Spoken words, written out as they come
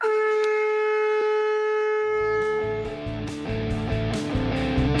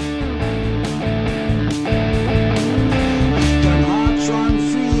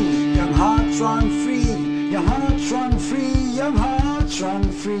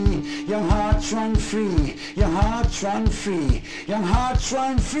free, young hearts run free, young hearts run free, young hearts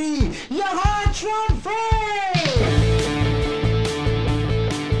run free, young hearts run free!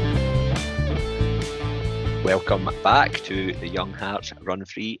 Welcome back to the Young Hearts Run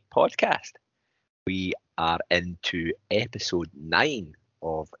Free podcast. We are into episode 9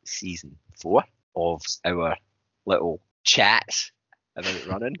 of season 4 of our little chats about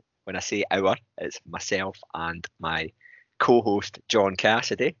running. When I say our, it's myself and my co-host John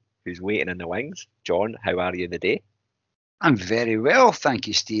Cassidy, who's waiting in the wings. John, how are you today? I'm very well, thank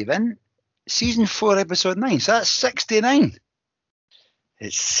you, Stephen. Season 4, episode 9, so that's 69.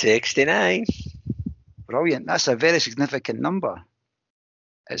 It's 69. Brilliant, that's a very significant number.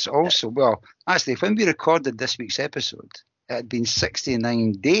 It's also, well, actually, when we recorded this week's episode, it had been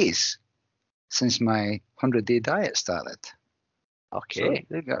 69 days since my 100-day diet started. Okay.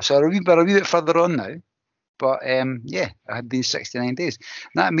 So a wee bit further on now. But yeah, it had been 69 days.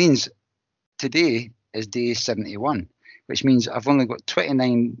 That means today is day 71, which means I've only got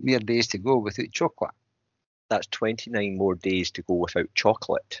 29 more days to go without chocolate. That's 29 more days to go without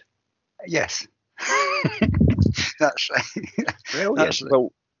chocolate. Yes. That's right. Brilliant.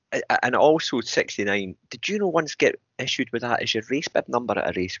 Well, and also 69, did you know once get issued with that as your race bib number at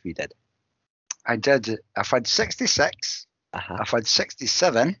a race we did? I did. I've had 66. I've had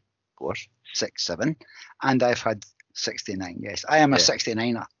 67. Of course. 67. And I've had 69. Yes, I am a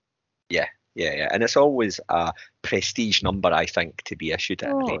 69er. Yeah. And it's always a prestige number, I think, to be issued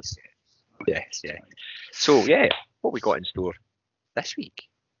at a race. Yes. So, yeah, what we got in store this week?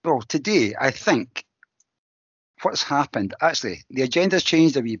 Well, today, I think what's happened, actually, the agenda's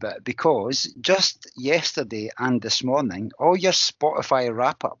changed a wee bit because just yesterday and this morning, all your Spotify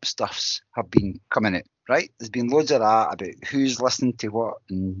wrap-up stuffs have been coming out, right? There's been loads of that about who's listening to what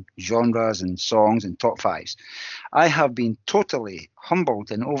and genres and songs and top fives. I have been totally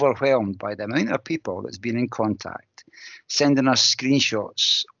humbled and overwhelmed by the amount of people that's been in contact, sending us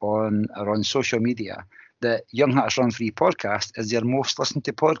screenshots on social media that Young Hearts Run Free podcast is their most listened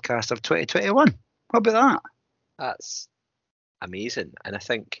to podcast of 2021. What about that? That's amazing. And I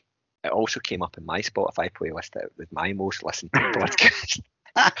think it also came up in my Spotify playlist with my most listened to podcast.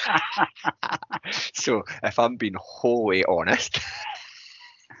 So if I'm being wholly honest,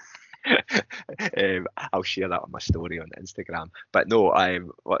 I'll share that on my story on Instagram. But no,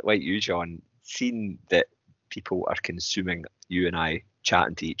 I'm like you, John, seeing that people are consuming you and I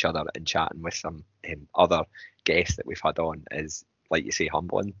chatting to each other and chatting with some other guests that we've had on is, like you say,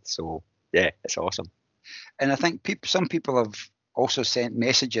 humbling. So yeah, it's awesome. And I think some people have also sent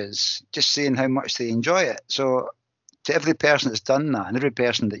messages just saying how much they enjoy it. So to every person that's done that and every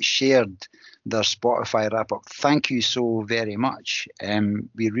person that shared their Spotify wrap-up, thank you so very much.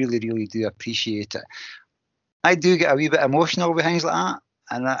 We really, really do appreciate it. I do get a wee bit emotional with things like that,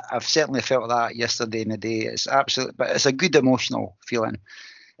 and I've certainly felt that yesterday and the day. It's absolutely, but it's a good emotional feeling.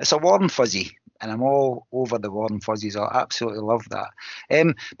 It's a warm fuzzy, and I'm all over the warm fuzzies. I absolutely love that.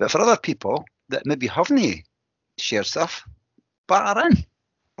 But for other people that maybe haven't shared stuff, batter in.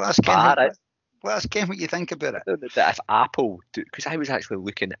 Let us Ken what you think about it. That if Apple, because I was actually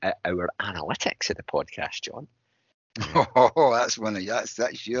looking at our analytics of the podcast, John. Oh, that's one of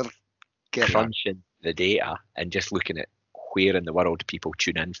that's your crunching the data and just looking at where in the world people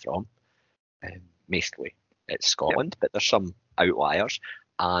tune in from. Mostly it's Scotland, but there's some outliers,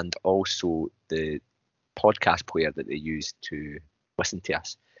 and also the podcast player that they use to listen to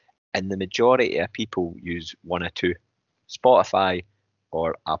us. And the majority of people use one or two, Spotify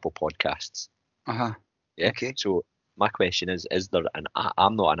or Apple Podcasts. Yeah. Okay. So my question is there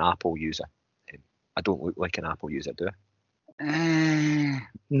I'm not an Apple user. I don't look like an Apple user, do I?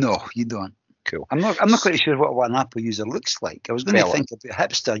 No, you don't. Cool. I'm not quite sure what an Apple user looks like. I was going to think about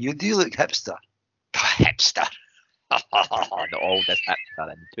hipster. You do look hipster. Hipster. Not all this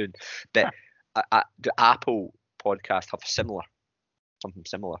hipster in tune. But do Apple podcasts have something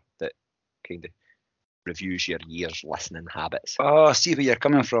similar that kind of reviews your year's listening habits? Oh, I see where you're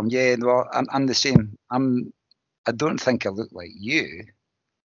coming from. Yeah, well, I'm the same. I don't think I look like you,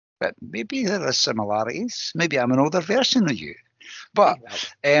 but maybe there are similarities. Maybe I'm an older version of you. But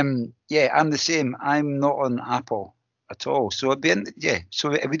yeah, I'm the same. I'm not on Apple at all. So So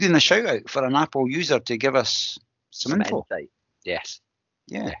are we doing a shout out for an Apple user to give us some info? Insight. Yes.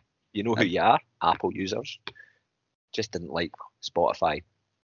 Yeah. You know who you are, Apple users. Just didn't like Spotify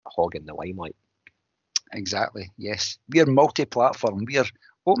hogging the limelight. Exactly. Yes. We're multi-platform. We're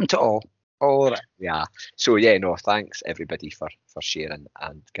open to all. All right. Yeah. So yeah, no, thanks everybody for sharing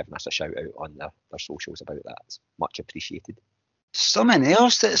and giving us a shout out on their socials about that. It's much appreciated. Something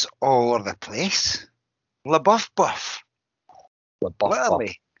else that's all over the place. LaBeouf Buff. LaBeouf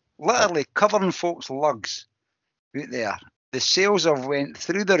Literally. literally covering folks' lugs out there. The sales have went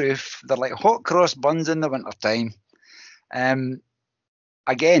through the roof. They're like hot cross buns in the winter time.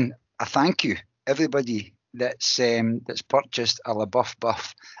 Again, a thank you everybody that's purchased a LaBeouf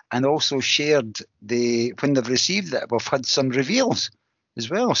Buff and also shared when they've received it. We've had some reveals as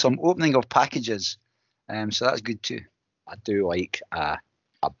well, some opening of packages. So that's good too. I do like a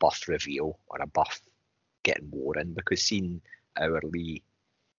buff reveal or a buff getting worn, because seeing our wee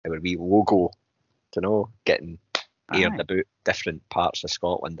logo, getting aired about different parts of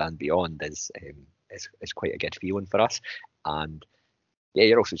Scotland and beyond is quite a good feeling for us. And yeah,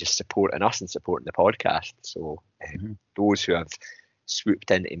 you're also just supporting us and supporting the podcast. So those who have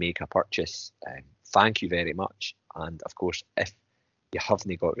swooped in to make a purchase, thank you very much. And of course, if you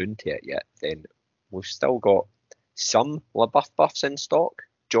haven't got round to it yet, then we've still got some LaBeouf Buffs in stock.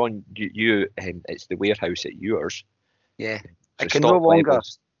 John, you it's the warehouse at yours. Yeah, So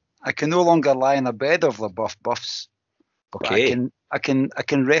I can no longer lie in a bed of LaBeouf Buffs. Okay. I can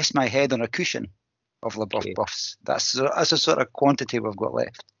rest my head on a cushion of LaBeouf Buffs. That's a sort of quantity we've got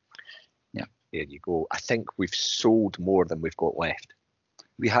left. Yeah. There you go. I think we've sold more than we've got left.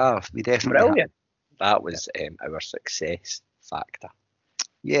 We have. We definitely Brilliant. That was our success factor.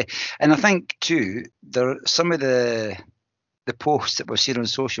 Yeah, and I think too, some of the posts that we've seen on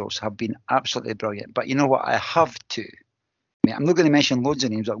socials have been absolutely brilliant. But you know what? I have to. I'm not going to mention loads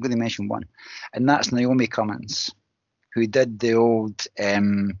of names, but I'm going to mention one, and that's Naomi Cummins, who did the old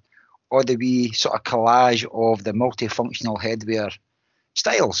or the wee sort of collage of the multifunctional headwear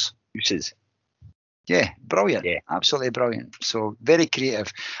styles. Uses. Yeah, brilliant. Yeah. Absolutely brilliant. So very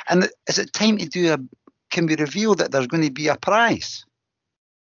creative. And is it time to can we reveal that there's going to be a prize?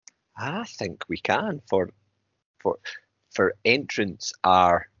 I think we can. For entrants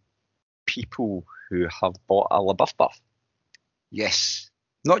are people who have bought a LaBeouf Buff. Yes.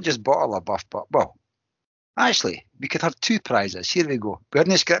 Not just bought a LaBeouf Buff. Well, actually, we could have two prizes. Here we go. We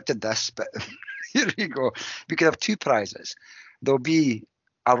hadn't scripted this, but here we go. We could have two prizes. There'll be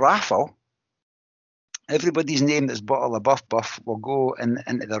a raffle. Everybody's name that's bought a LaBeouf Buff will go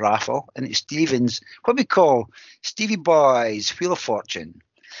into the raffle, into Stephen's, what we call Stevie Boy's Wheel of Fortune.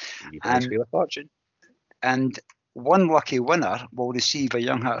 Wheel of Fortune. And one lucky winner will receive a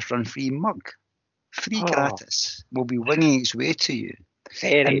Young Hearts Run Free mug. Free gratis. Will be winging its way to you.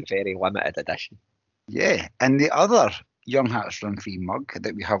 Very limited edition. Yeah, and the other Young Hearts Run Free mug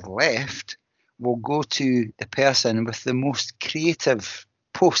that we have left will go to the person with the most creative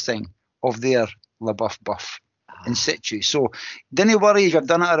posting of their LaBeouf Buff in situ. So don't worry if you've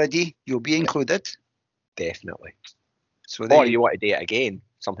done it already, you'll be included. Definitely. So or you want to do it again,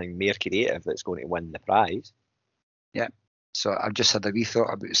 something more creative that's going to win the prize. Yeah. So I've just had a wee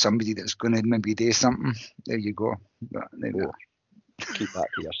thought about somebody that's going to maybe do something. There you go. Keep that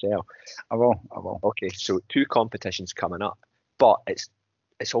to yourself. I will. Okay, so 2 competitions coming up, but it's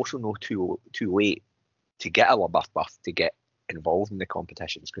also no too late to get a LaBeouf Buff to get involved in the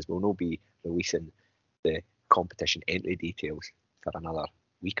competitions, because we'll not be releasing the competition entry details for another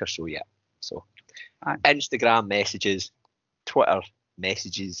week or so yet. So Instagram messages, Twitter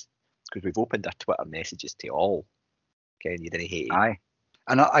messages, because we've opened our Twitter messages to all. Ken, you didn't hate it. Aye.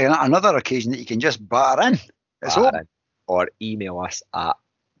 And another occasion that you can just batter in. Or email us at,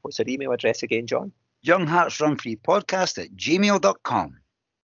 what's our email address again, John? youngheartsrunfreepodcast@gmail.com.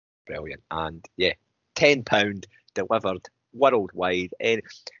 Brilliant. And yeah, £10 delivered worldwide. And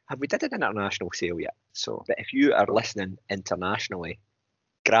have we did an international sale yet? So, but if you are listening internationally,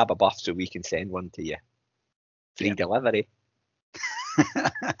 grab a buff so we can send one to you. Free delivery.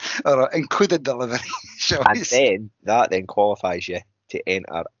 Or included delivery. And that then qualifies you to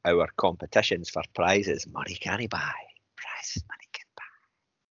enter our competitions for prizes money can buy. Prizes money can buy.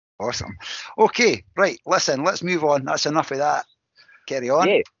 Awesome. Okay, right. Listen, let's move on. That's enough of that. Carry on.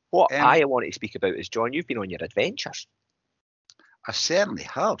 Yeah. What I want to speak about is, John, you've been on your adventures. I certainly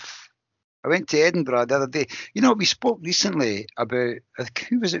have. I went to Edinburgh the other day. You know, we spoke recently about,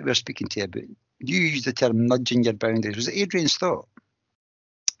 who was it we were speaking to about? You used the term nudging your boundaries. Was it Adrian Stott?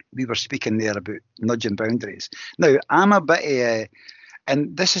 We were speaking there about nudging boundaries. Now, I'm a bit,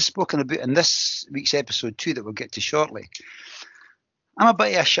 and this is spoken about in this week's episode too that we'll get to shortly. I'm a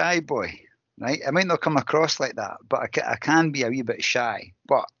bit of a shy boy, right? I might not come across like that, but I can be a wee bit shy.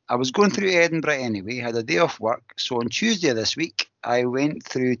 But I was going through Edinburgh anyway, had a day off work. So on Tuesday of this week, I went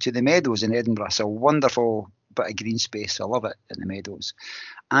through to the Meadows in Edinburgh. It's a wonderful bit of green space. I love it in the Meadows.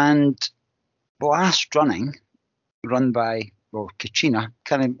 And Blast Running, run by, Katrina,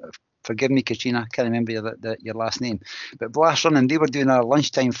 forgive me, Katrina, can't remember your last name, but Blast Running, they were doing a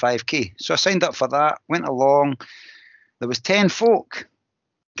lunchtime 5K. So I signed up for that, went along. There was 10 folk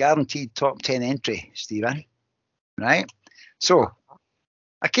guaranteed top 10 entry, Stephen. Right? So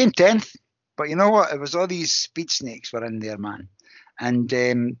I came 10th, but you know what? It was all these speed snakes were in there, man. And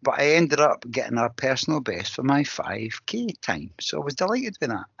but I ended up getting a personal best for my 5K time. So I was delighted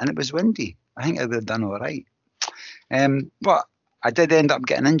with that. And it was windy. I think I would have done all right. But I did end up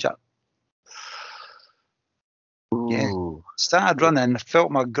getting injured. Yeah. Started running,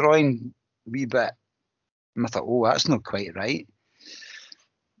 felt my groin a wee bit. And I thought, oh, that's not quite right.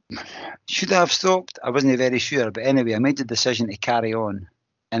 Should I have stopped? I wasn't very sure. But anyway, I made the decision to carry on.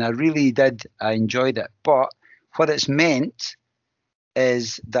 And I really did. I enjoyed it. But what it's meant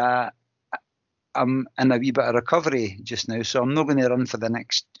is that I'm in a wee bit of recovery just now. So I'm not going to run for the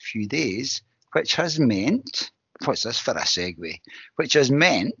next few days, which has meant, what's this for a segue? Which has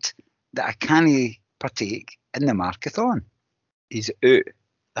meant that I can't partake in the Markathon. He's out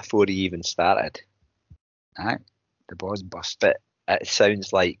before he even started. Aye, the balls bust. But it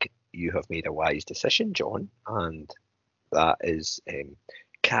sounds like you have made a wise decision, John, and that is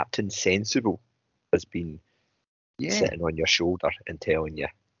Captain Sensible has been sitting on your shoulder and telling you,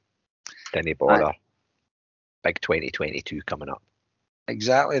 didn't bother. Big 2022 coming up.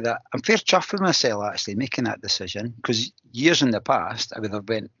 Exactly that. I'm fair chuffed with myself actually making that decision, because years in the past I would have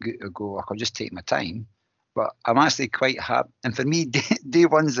went to go, I'll just take my time. But I'm actually quite happy. And for me, day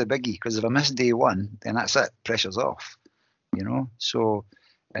one's the biggie, because if I miss day one, then that's it. Pressure's off, you know. So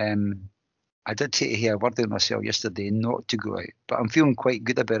I did take a word with myself yesterday not to go out, but I'm feeling quite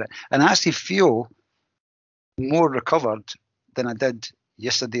good about it. And I actually feel more recovered than I did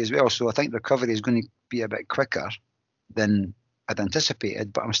yesterday as well. So I think recovery is going to be a bit quicker than I'd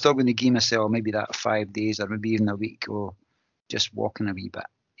anticipated, but I'm still going to give myself maybe that 5 days or maybe even a week or just walking a wee bit,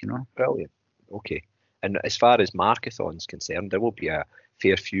 you know. Brilliant. Okay. And as far as Markathon's concerned, there will be a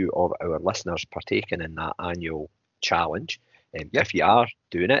fair few of our listeners partaking in that annual challenge. If you are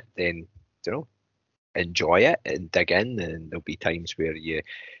doing it, then enjoy it and dig in. And there'll be times where you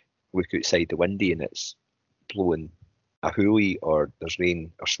look outside the window and it's blowing a hoolie, or there's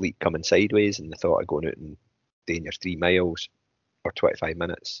rain or sleet coming sideways, and the thought of going out and doing your 3 miles or 25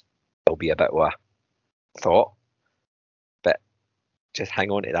 minutes, it'll be a bit of a thought. But just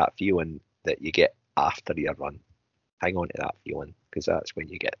hang on to that feeling that you get after your run. Hang on to that feeling, because that's when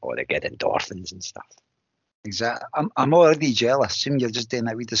you get all the good endorphins and stuff. Exactly. I'm already jealous. Jim, you're just doing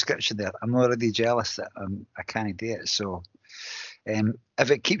that wee description there. I'm already jealous that I can't do it. So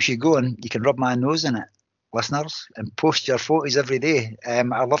if it keeps you going, you can rub my nose in it, listeners, and post your photos every day. I'd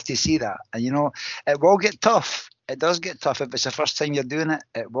love to see that. And you know, it will get tough. It does get tough if it's the first time you're doing it.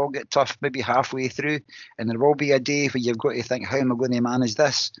 It will get tough maybe halfway through, and there will be a day where you've got to think, how am I going to manage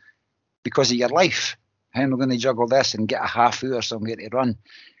this because of your life? How am I going to juggle this and get a half hour so I'm going to run?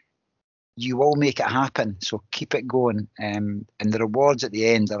 You will make it happen, so keep it going. And the rewards at the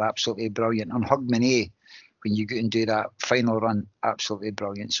end are absolutely brilliant. On Hogmanay, when you go and do that final run, absolutely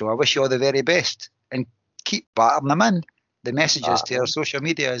brilliant. So I wish you all the very best, and keep battering them in, the messages to our social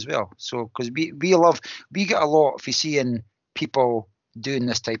media as well. So because we get a lot for seeing people doing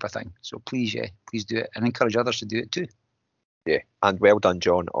this type of thing. So please do it, and encourage others to do it too. Yeah, and well done,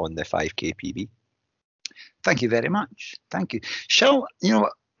 John, on the 5K PB. Thank you very much. Thank you.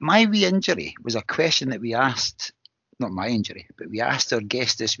 My wee injury was a question that we asked, not my injury, but we asked our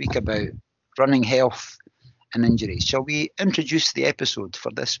guest this week about running health and injuries. Shall we introduce the episode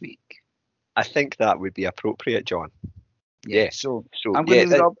for this week? I think that would be appropriate, John. Yeah. So I'm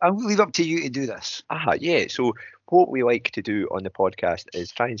going to leave up to you to do this. Yeah. So what we like to do on the podcast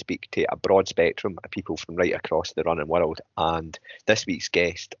is try and speak to a broad spectrum of people from right across the running world. And this week's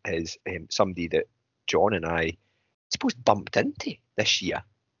guest is somebody that John and I suppose bumped into this year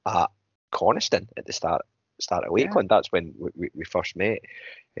at Coniston at the start of Lakeland. Yeah. That's when we first met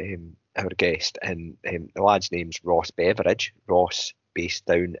our guest, and the lad's name's Ross Beveridge. Ross, based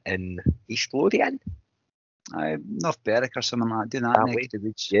down in East Lothian, North Berwick or something like that. Doing that next to the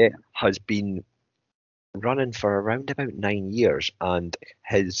beach. Yeah, has been running for around about 9 years, and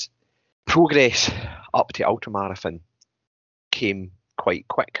his progress up to ultramarathon came quite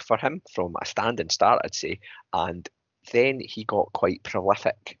quick for him from a standing start, I'd say, and then he got quite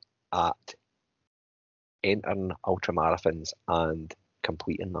prolific at entering ultramarathons and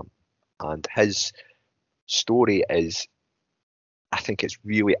completing them. And his story is, I think it's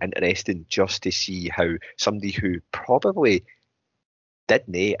really interesting just to see how somebody who probably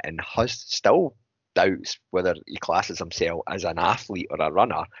didn't and has still doubts whether he classes himself as an athlete or a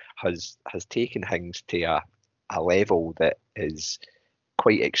runner has taken things to a level that is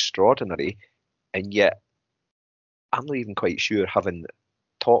quite extraordinary. And yet I'm not even quite sure, having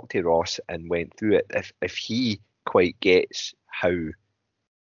talked to Ross and went through it, if he quite gets how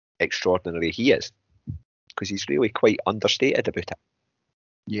extraordinary he is, because he's really quite understated about it.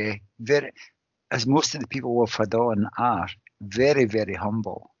 Yeah, very. As most of the people we've had on are, very, very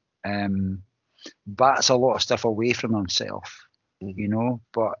humble. Bats a lot of stuff away from himself, you know,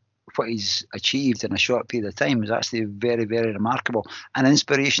 but what he's achieved in a short period of time is actually very, very remarkable and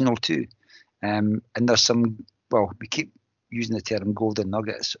inspirational too. And there's some, well, we keep using the term golden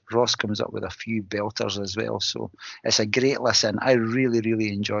nuggets. Ross comes up with a few belters as well. So it's a great listen. I really,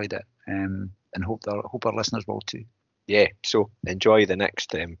 really enjoyed it, and hope our listeners will too. Yeah, so enjoy the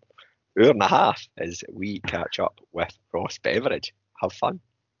next hour and a half as we catch up with Ross Beveridge. Have fun.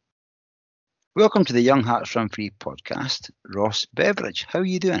 Welcome to the Young Hearts Run Free podcast. Ross Beveridge, how are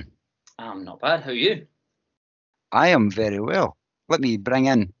you doing? I'm not bad. How are you? I am very well. Let me bring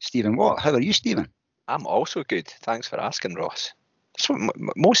in Stephen Watt. How are you, Stephen? I'm also good. Thanks for asking, Ross. So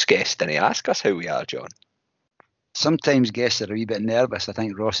most guests didn't ask us how we are, John. Sometimes guests are a wee bit nervous. I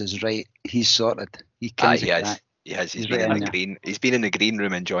think Ross is right. He's sorted. He has. He's been in the green. He's been in the green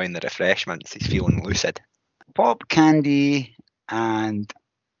room enjoying the refreshments. He's feeling lucid. Pop Candy and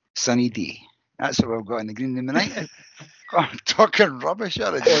Sunny D. That's what we've got in the green room tonight. I'm talking rubbish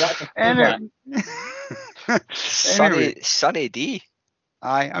already. Anyway. Sunny D.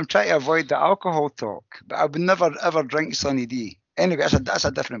 I'm trying to avoid the alcohol talk, but I would never ever drink Sunny D. Anyway, that's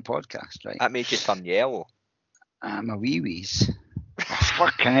a different podcast, right? That makes you turn yellow. My wee-wees.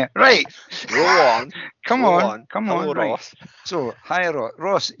 Fucking right. Go on. Come on. Hello, right. Ross. So, hi,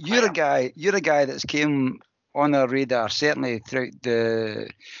 Ross. You're a guy that's came on our radar certainly throughout the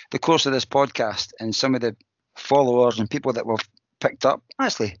course of this podcast, and some of the followers and people that we've picked up,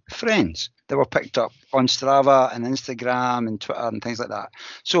 actually friends that were picked up on Strava and Instagram and Twitter and things like that.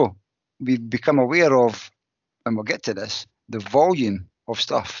 So we've become aware of, and we'll get to this, the volume of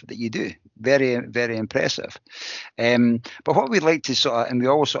stuff that you do. Very, very impressive. But what we'd like to sort of, and we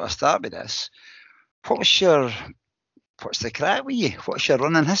always sort of start with this, what's the crack with you? What's your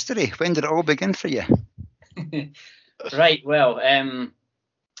running history? When did it all begin for you? Right, well,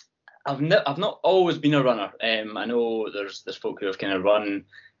 I've not always been a runner. I know there's folk who have kind of run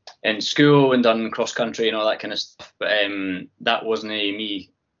in school and done cross country and all that kind of stuff, but that wasn't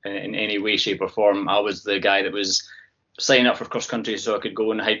me in any way, shape or form. I was the guy that was signing up for cross country so I could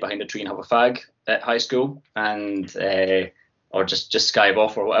go and hide behind a tree and have a fag at high school, and or just skive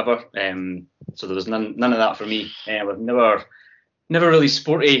off or whatever. So there was none of that for me. I was never really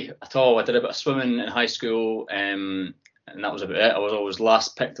sporty at all. I did a bit of swimming in high school, and that was about it. I was always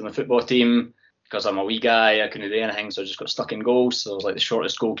last picked on the football team because I'm a wee guy. I couldn't do anything, so I just got stuck in goals. So I was like the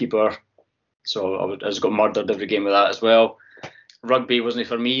shortest goalkeeper. So I just got murdered every game with that as well. Rugby wasn't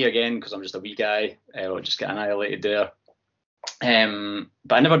for me again because I'm just a wee guy. I would just get annihilated there.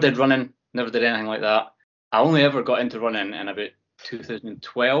 But I never did running, never did anything like that. I only ever got into running in about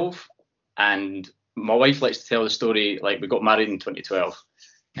 2012, and my wife likes to tell the story like we got married in 2012,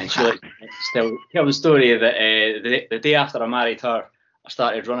 and she likes to tell the story that the day after I married her, I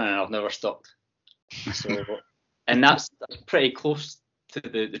started running and I've never stopped. So, and that's pretty close to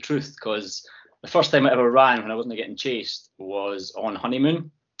the truth, because the first time I ever ran when I wasn't getting chased was on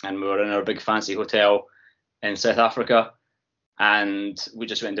honeymoon, and we were in our big fancy hotel in South Africa, and we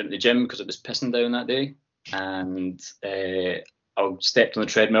just went down to the gym because it was pissing down that day, and I stepped on the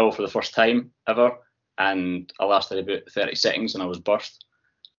treadmill for the first time ever, and I lasted about 30 seconds and I was burst,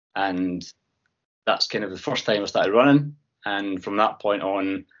 and that's kind of the first time I started running, and from that point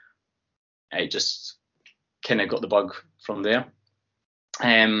on I just kind of got the bug from there.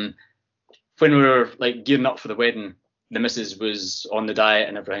 When we were like gearing up for the wedding, the missus was on the diet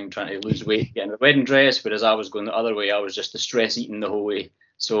and everything, trying to lose weight, getting the wedding dress, whereas I was going the other way. I was just the stress eating the whole way.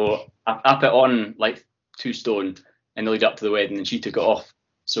 So I put on like 2 stone in the lead up to the wedding, and she took it off.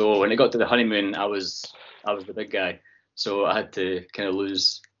 So when it got to the honeymoon, I was the big guy. So I had to kind of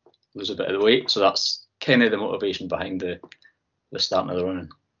lose a bit of the weight. So that's kind of the motivation behind the starting of the running.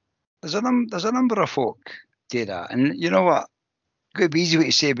 There's a number of folk do that, and you know what? It could be easy what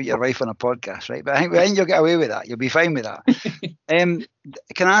you say about your wife on a podcast, right? But I think you'll get away with that. You'll be fine with that. Can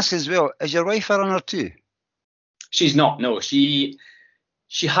I ask as well, is your wife a runner too? She's not. No, she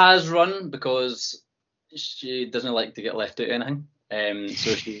has run because she doesn't like to get left out of anything.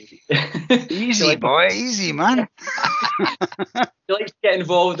 So she easy boy, easy man. She likes to get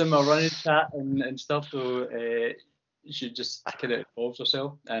involved in my running chat and stuff. So she just kind of involves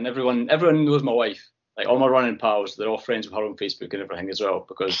herself, and everyone knows my wife. Like all my running pals, they're all friends with her on Facebook and everything as well,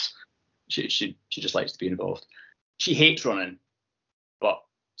 because she just likes to be involved. She hates running, but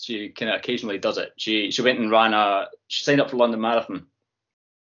she kind of occasionally does it. She went and she signed up for London Marathon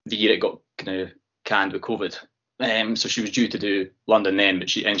the year it got kind of canned with COVID. So she was due to do London then, but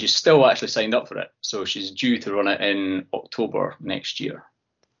she's still actually signed up for it. So she's due to run it in October next year.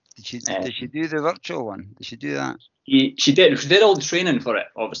 Did she do the virtual one? Did she do that? She did. She did all the training for it,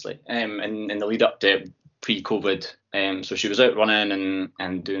 obviously, in the lead up to pre-COVID. So she was out running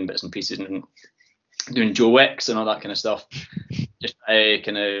and doing bits and pieces and doing Joe Wicks and all that kind of stuff. Just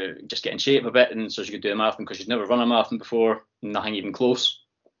kind of just get in shape a bit, and so she could do a marathon because she'd never run a marathon before, nothing even close.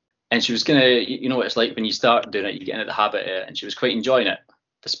 And she was gonna, you know what it's like when you start doing it, you get into the habit of it, and she was quite enjoying it,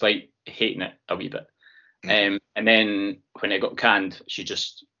 despite hating it a wee bit. And then when it got canned, she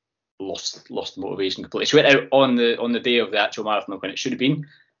just lost the motivation completely. She went out on the day of the actual marathon when it should have been,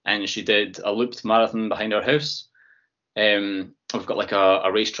 and she did a looped marathon behind our house. We've got like a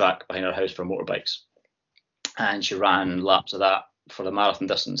racetrack behind our house for motorbikes, and she ran laps of that for the marathon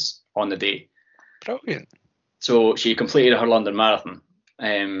distance on the day. Brilliant. So she completed her London Marathon.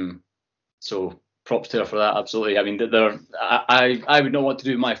 So props to her for that. Absolutely. I mean, I would not want to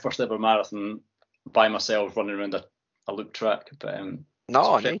do my first ever marathon by myself running around a loop track, but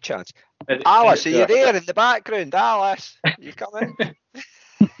no chance. Alice, are you there in the background? Alice, you coming?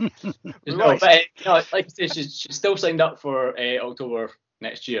 No, but like I say, she's still signed up for October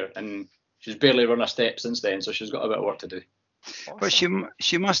next year, and she's barely run a step since then, so she's got a bit of work to do. Awesome. But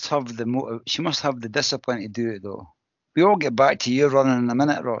she must have she must have the discipline to do it, though. We all get back to you running in a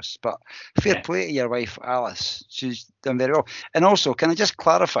minute, Ross, but fair play to your wife, Alice. She's done very well. And also, can I just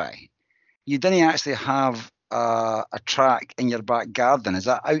clarify, you didn't actually have a track in your back garden. Is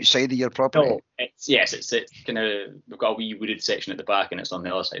that outside of your property? No, it's kind of, we've got a wee wooded section at the back, and it's on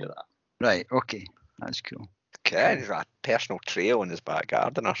the other side of that. Right, okay, that's cool. Okay, he's got a personal trail in his back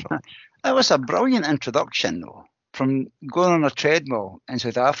garden or something. That was a brilliant introduction, though, from going on a treadmill in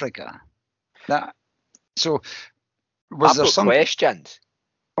South Africa. Was there some questions?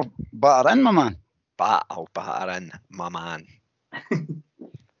 Oh, batter in, my man. Batter in, my man.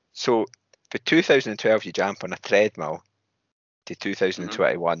 So, for 2012, you jump on a treadmill to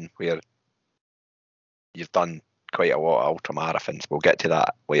 2021, where you've done quite a lot of ultra marathons. We'll get to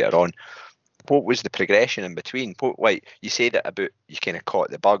that later on. What was the progression in between? You said it about you kind of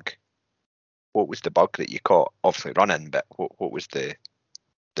caught the bug. What was the bug that you caught? Obviously running, but what was the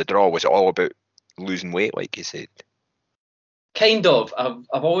draw? Was it all about losing weight, like you said? Kind of.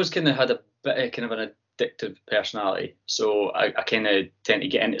 I've always kind of had a bit of kind of an addictive personality, so I kind of tend to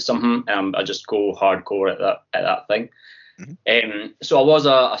get into something and I just go hardcore at that thing. Mm-hmm. So I was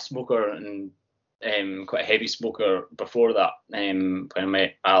a smoker and quite a heavy smoker before that. When I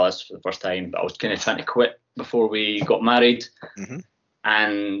met Alice for the first time, but I was kind of trying to quit before we got married, mm-hmm.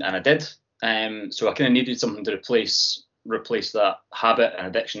 and I did. So I kind of needed something to replace that habit and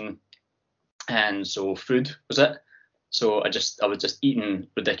addiction, and so food was it. So I was just eating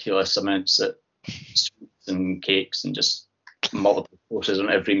ridiculous amounts of sweets and cakes and just multiple courses on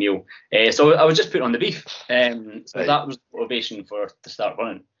every meal. So I was just putting on the beef. So right. That was the motivation to start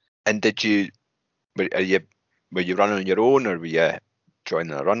running. And were you running on your own, or were you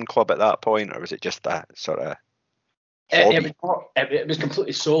joining a run club at that point, or was it just a sort of hobby? It was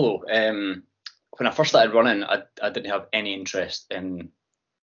completely solo. When I first started running, I didn't have any interest in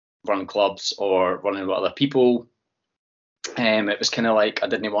run clubs or running with other people. It was kind of like I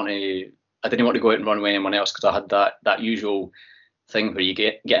didn't want to go out and run with anyone else, because I had that usual thing where you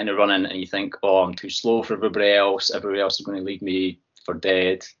get into running and you think, oh, I'm too slow for everybody else. Everybody else is going to leave me for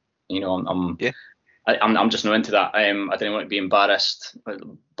dead. You know, I'm just not into that. I didn't want to be embarrassed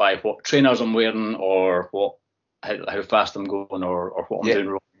by what trainers I'm wearing or how fast I'm going or what I'm doing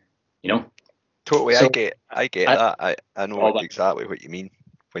wrong. You know. Totally, so, I get that. I know exactly what you mean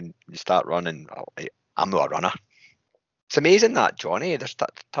when you start running. I'm not a runner. It's amazing that, Johnny. There's a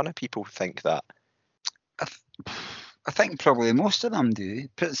ton of people think that. I think probably most of them do.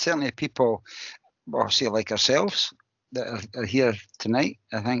 But certainly people, say like ourselves, that are here tonight.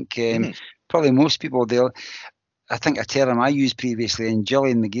 I think probably most people, I think a term I used previously, and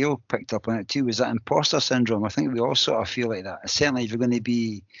Gillian McGill picked up on it too, was that imposter syndrome. I think we all sort of feel like that. Certainly if you're going to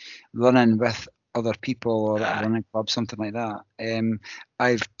be running with other people or at a running club, something like that.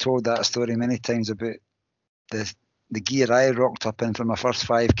 I've told that story many times about the gear I rocked up in for my first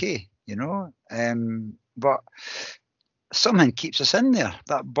 5K, you know. But something keeps us in there.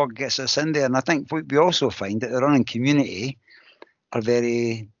 That bug gets us in there. And I think we also find that the running community are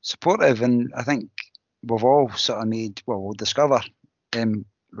very supportive. And I think we've all sort of we'll discover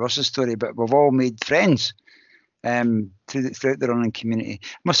Ross's story, but we've all made friends throughout the running community. I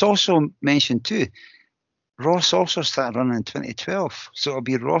must also mention too, Ross also started running in 2012. So it'll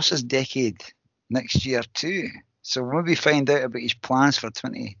be Ross's decade next year too. So we'll maybe find out about his plans for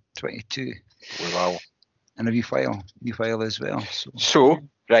 2022. Wow. and a wee while as well. So,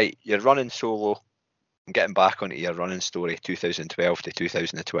 right, you're running solo. I'm getting back onto your running story, 2012 to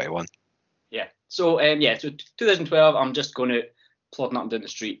 2021. Yeah. So, so 2012, I'm just going out, plodding up and down the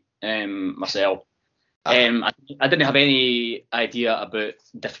street myself. I didn't have any idea about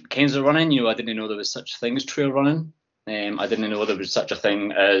different kinds of running. I didn't know there was such a thing as trail running. I didn't know there was such a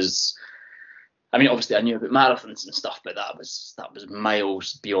thing as, obviously I knew about marathons and stuff, but that was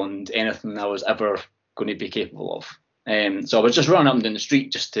miles beyond anything I was ever going to be capable of. So I was just running up and down the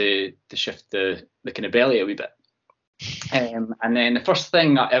street just to shift the kind of belly a wee bit. And then the first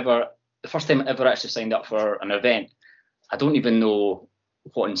time I ever actually signed up for an event, I don't even know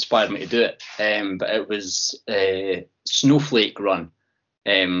what inspired me to do it, but it was a Snowflake Run.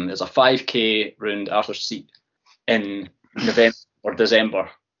 There's a 5k round Arthur's Seat in November or December,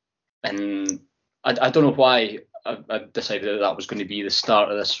 and I don't know why I decided that was going to be the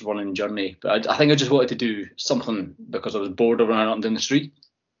start of this running journey, but I think I just wanted to do something because I was bored of running up and down the street.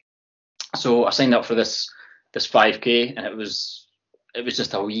 So I signed up for this 5k, and it was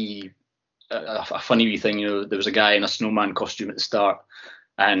just a funny wee thing. There was a guy in a snowman costume at the start,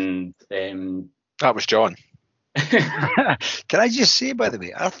 and that was John. Can I just say, by the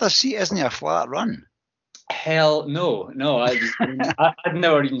way, Arthur's Seat isn't a flat run? Hell no. I'd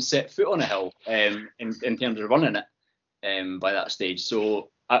never even set foot on a hill in terms of running it by that stage. So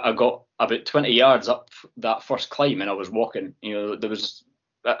I got about 20 yards up that first climb, and I was walking.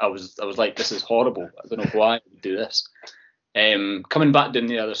 I was like, this is horrible. I don't know why I would do this. Coming back down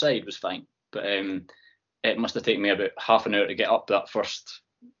the other side was fine, but it must have taken me about half an hour to get up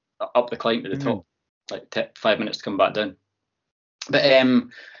the climb to the top, like 5 minutes to come back down. But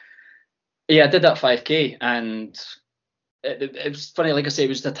I did that 5k, and it was funny. Like I say, it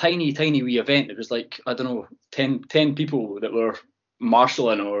was a tiny wee event. It was like, I don't know, 10 people that were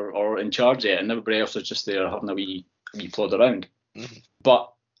marshalling or in charge of it, and everybody else was just there having a wee plod around. Mm-hmm.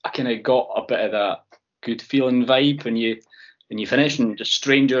 But I kind of got a bit of that good feeling vibe when you finish, and just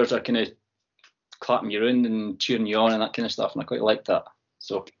strangers are kind of clapping you around and cheering you on and that kind of stuff, and I quite liked that.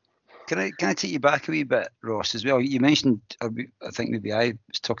 So can I take you back a wee bit, Ross, as well? You mentioned, I think maybe I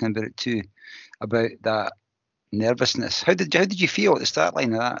was talking about it too, about that nervousness. How did you feel at the start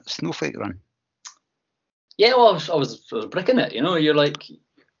line of that Snowflake Run? Yeah, well, I was bricking it. You're like,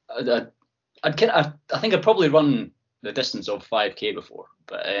 I think I'd probably run the distance of 5k before,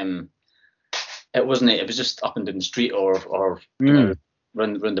 but it wasn't. It was just up and down the street or run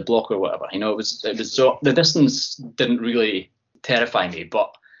the block or whatever. It was so the distance didn't really terrify me,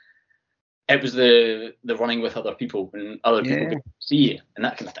 but it was the running with other people and other people could see you and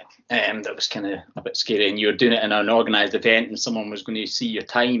that kind of thing. That was kind of a bit scary. And you were doing it in an organised event, and someone was going to see your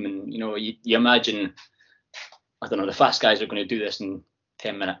time, and you imagine, I don't know, the fast guys are going to do this in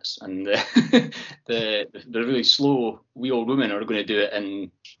 10 minutes, and the really slow wee old women are going to do it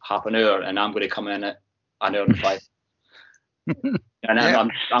in half an hour, and I'm going to come in at an hour and 5. And I'm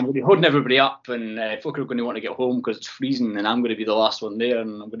going to be holding everybody up, and folk are going to want to get home because it's freezing, and I'm going to be the last one there,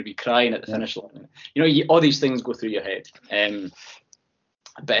 and I'm going to be crying at the finish line. All these things go through your head.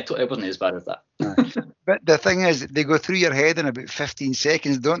 But it wasn't as bad as that. But the thing is, they go through your head in about 15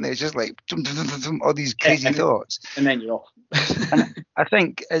 seconds, don't they? It's just like all these crazy thoughts. And then you're off. And I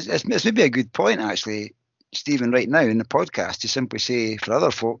think it's maybe a good point, actually, Stephen, right now in the podcast, to simply say for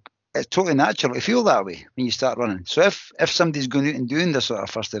other folk, it's totally natural to feel that way when you start running. So if somebody's going out and doing this sort of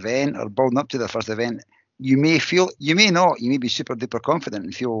first event or building up to their first event, you may be super duper confident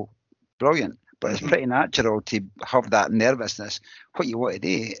and feel brilliant, but it's pretty natural to have that nervousness. What you want to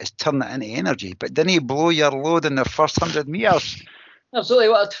do is turn it into energy, but then you blow your load in the first 100 meters. Absolutely.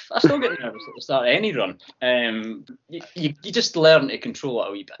 Well, I still get nervous at the start of any run. You just learn to control it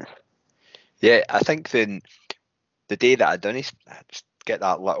a wee bit. Yeah, I think then the day that I done it, get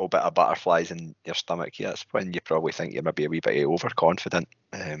that little bit of butterflies in your stomach, that's when you probably think you're maybe a wee bit overconfident.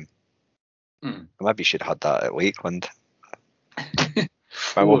 I maybe should have had that at Lakeland.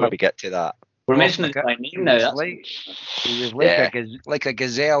 But we'll maybe get to that. We're mentioning my name now. It was like a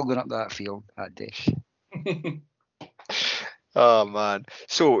gazelle going up that field that day. Oh man.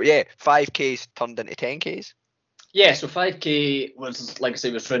 So 5Ks turned into 10Ks? Yeah, so 5k was, like I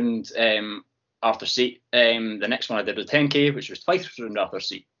say, was round Arthur's Seat. The next one I did was 10k, which was twice round Arthur's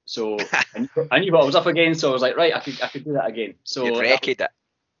Seat. So I knew what I was up against, so I was like, right, I could do that again. So you'd wrecked it.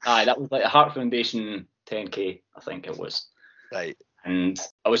 Aye, that was like a Heart Foundation 10k, I think it was. Right. And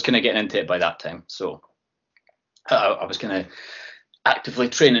I was kind of getting into it by that time, so I was kind of actively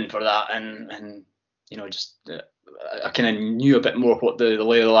training for that, and just I kind of knew a bit more what the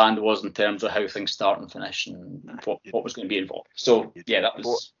lay of the land was in terms of how things start and finish, and what was going to be involved. So that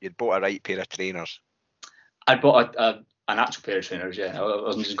was. You'd bought a right pair of trainers. I bought an actual pair of trainers. Yeah, I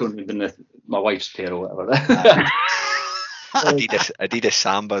wasn't just going with my wife's pair or whatever. Adidas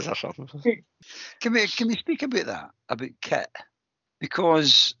Sambas or something. Can we speak about that, about kit?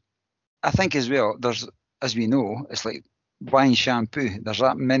 Because I think as well, there's, as we know, it's like buying shampoo. There's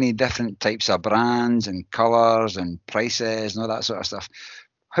that many different types of brands and colours and prices and all that sort of stuff.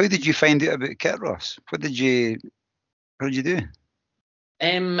 How did you find out about kit, Ross? What did you do?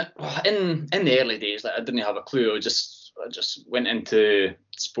 In the early days, like, I didn't have a clue. I just went into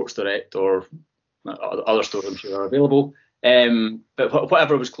Sports Direct or other stores I'm sure are available. But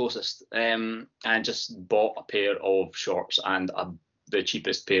whatever was closest, and just bought a pair of shorts and the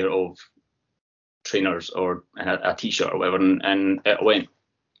cheapest pair of trainers or a t-shirt or whatever, and it went.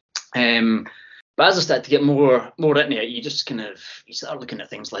 But as I started to get more into it, you start looking at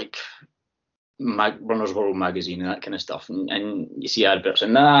things like Runner's World magazine and that kind of stuff, and you see adverts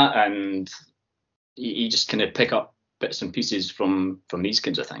in that, and you just kind of pick up bits and pieces from these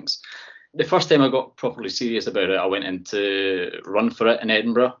kinds of things. The first time I got properly serious about it, I went into Run For It in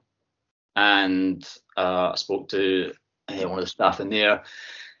Edinburgh, and I spoke to one of the staff in there,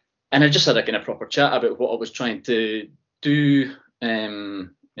 and I just had a kind of proper chat about what I was trying to do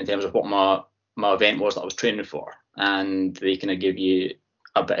in terms of what my event was that I was training for, and they kind of give you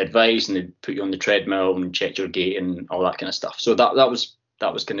a bit of advice, and they put you on the treadmill and check your gait and all that kind of stuff. So that was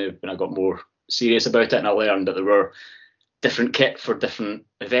kind of when I got more serious about it, and I learned that there were different kit for different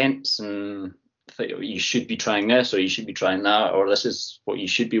events, and you should be trying this or you should be trying that, or this is what you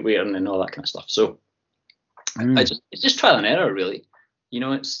should be wearing and all that kind of stuff. So it's just trial and error, really.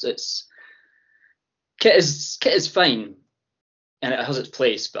 It's kit is fine and it has its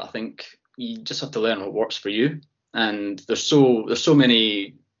place, but I think you just have to learn what works for you. And there's so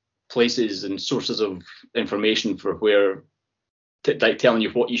many places and sources of information for where like telling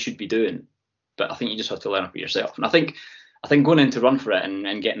you what you should be doing, but I think you just have to learn it for yourself. And I think going into Run For It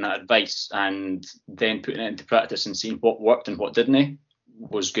and getting that advice and then putting it into practice and seeing what worked and what didn't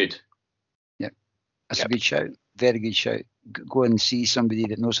was good. Yep, that's a good shout. Very good shout. Go and see somebody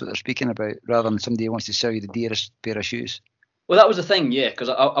that knows what they're speaking about, rather than somebody who wants to sell you the dearest pair of shoes. Well, that was the thing, yeah, because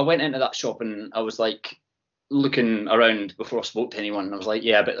I went into that shop and I was like looking around before I spoke to anyone, and I was like,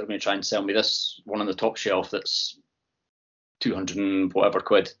 yeah, I bet they're going to try and sell me this one on the top shelf that's 200 and whatever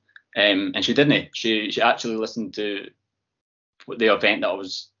quid. And she didn't. She actually listened to the event that I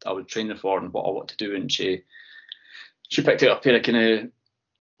was training for and what I wanted to do, and she picked out a pair of kind of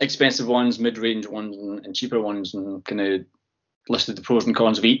expensive ones, mid-range ones, and cheaper ones, and kind of listed the pros and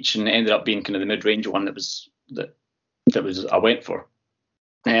cons of each, and it ended up being kind of the mid-range one that was I went for,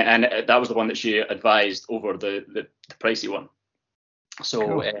 and that was the one that she advised over the pricey one. So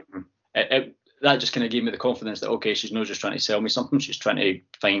cool. That just kind of gave me the confidence that okay, she's not just trying to sell me something, she's trying to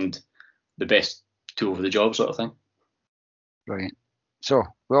find the best tool for the job, sort of thing. Brilliant. So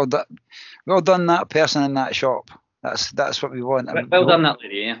well done that person in that shop. That's what we want. Well done that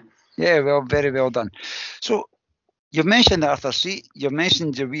lady, yeah. Yeah, well, very well done. So you've mentioned Arthur Street. You've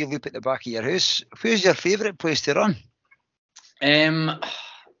mentioned the wee loop at the back of your house. Where's your favourite place to run? I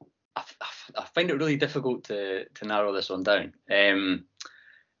find it really difficult to narrow this one down.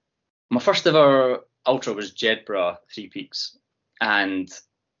 My first ever ultra was Jedburgh 3 Peaks, and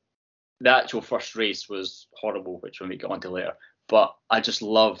the actual first race was horrible, which we'll get onto later. But I just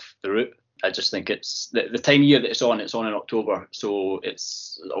love the route. I just think it's the time of year that it's on in October, so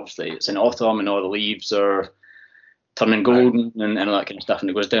it's in autumn and all the leaves are turning golden and all that kind of stuff, and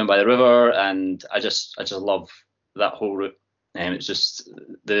it goes down by the river, and I just love that whole route. And it's just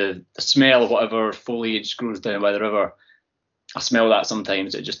the smell of whatever foliage grows down by the river. I smell that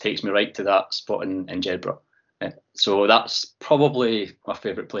sometimes. It just takes me right to that spot in Jedburgh. So that's probably my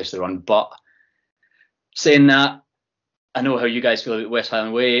favourite place to run. But saying that, I know how you guys feel about West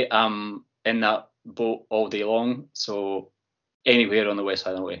Highland Way. I'm in that boat all day long. So anywhere on the West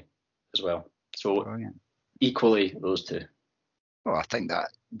Highland Way as well. So equally those two. Well, I think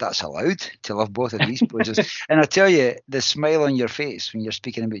that's allowed to love both of these places. And I tell you, the smile on your face when you're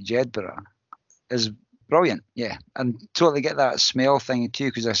speaking about Jedburgh is brilliant. Yeah, and totally get that smell thing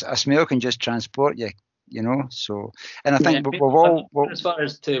too, because a smell can just transport you, So, and I think we've all as far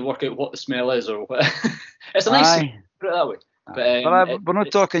as to work out what the smell is or what. It's a nice put it that way. But we're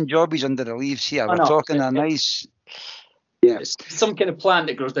not talking jobbies under the leaves here. We're talking a nice. Yeah, it's some kind of plant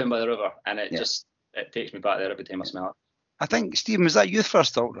that grows down by the river, and it takes me back there every time I smell it. I think, Stephen, was that your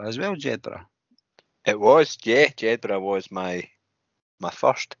first ultra as well, Jedburgh? It was, yeah. Jedburgh was my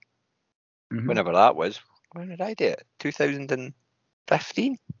first. Mm-hmm. Whenever that was. When did I do it?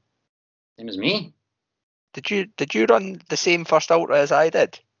 2015? Same as me. Did you run the same first ultra as I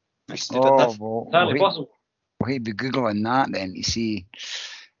did? Entirely possible. Well, he'd be googling that then to see.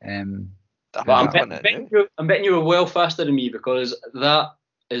 Well, I'm betting you were well faster than me, because that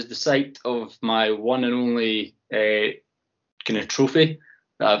is the site of my one and only kind of trophy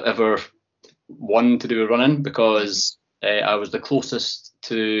that I've ever won to do with running, because I was the closest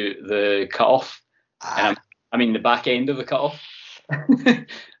to the cut-off. And I mean the back end of the cut-off. It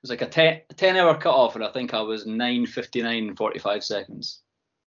was like a 10-hour cut-off, and I think I was 9:59 and 45 seconds.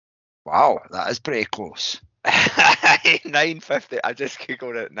 Wow, that is pretty close. 9:50. I just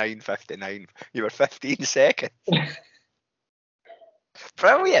googled it. 9:59. You were 15 seconds.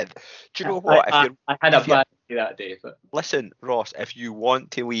 Brilliant. Do you know what? I had a bad day that day. But listen, Ross, if you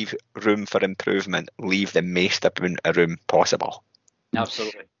want to leave room for improvement, leave the most amount of room possible.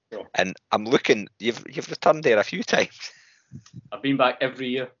 Absolutely. Sure. And I'm looking. You've returned there a few times. I've been back every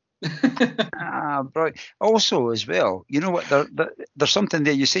year. Brilliant. Also, as well, you know what? There's something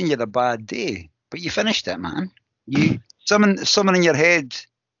there. You're saying you had a bad day, but you finished it, man. Someone in your head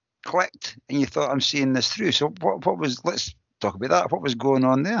clicked, and you thought, "I'm seeing this through." So what was? Let's talk about that. What was going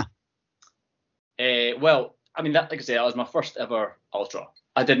on there? Well, I mean, like I say, that was my first ever ultra.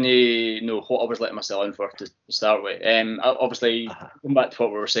 I didn't know what I was letting myself in for to start with. Obviously, going back to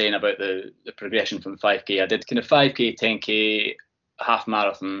what we were saying about the progression from 5k, I did kind of 5k, 10k, half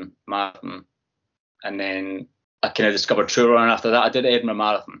marathon, and then I kind of discovered trail running after that. I did Edinburgh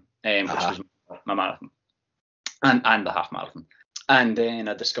Marathon, which was my marathon, and the half marathon. And then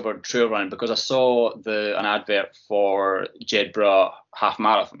I discovered trail running because I saw an advert for Jedburgh half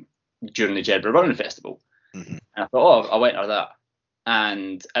marathon during the Jedburgh Running Festival. Mm-hmm. And I thought, I went to that.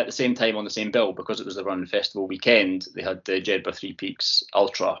 And at the same time, on the same bill, because it was the Running Festival weekend, they had the Jedburgh Three Peaks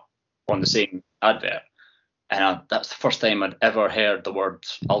Ultra on the same advert. And that's the first time I'd ever heard the word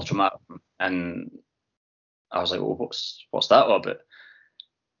ultramarathon. And I was like, well, what's that all about?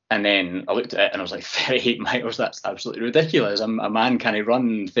 And then I looked at it and I was like, 38 miles, that's absolutely ridiculous. A man can't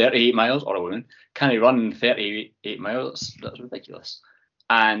run 38 miles, or a woman can't run 38 miles. That's ridiculous.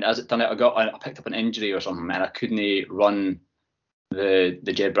 And as it turned out, I picked up an injury or something, and I couldn't run the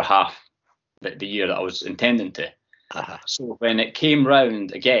Jedburgh half the year that I was intending to. So when it came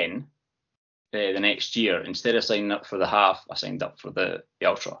round again the next year, instead of signing up for the half, I signed up for the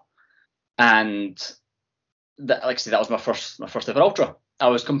ultra. And that, like I said, that was my first ever ultra. I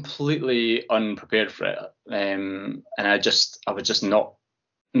was completely unprepared for it, and I was just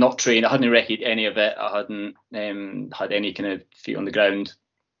not trained. I hadn't recce'd any of it. I hadn't had any kind of feet on the ground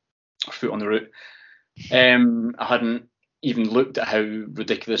or foot on the route. I hadn't even looked at how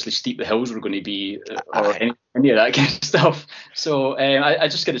ridiculously steep the hills were going to be, or any of that kind of stuff. So I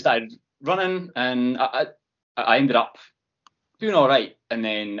just kind of started running, and I ended up doing all right. And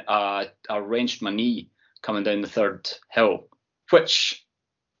then I wrenched my knee coming down the third hill, which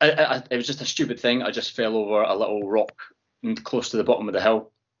it was just a stupid thing. I just fell over a little rock close to the bottom of the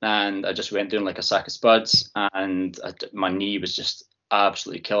hill, and I just went down like a sack of spuds, and my knee was just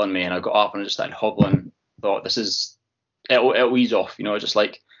absolutely killing me. And I got up and I just started hobbling. Thought, it'll ease off, just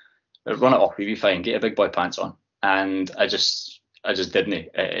like run it off, you'll be fine, get your big boy pants on. And I just didn't.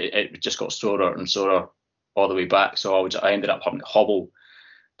 It just got sorer and sorer all the way back. So I ended up having to hobble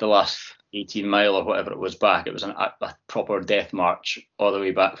the last 18 mile or whatever it was back. It was a proper death march all the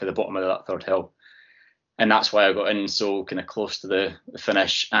way back for the bottom of that third hill. And that's why I got in so kind of close to the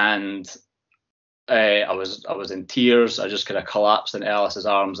finish. And I was in tears. I just kind of collapsed in Alice's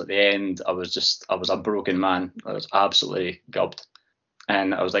arms at the end. I was a broken man. I was absolutely gubbed.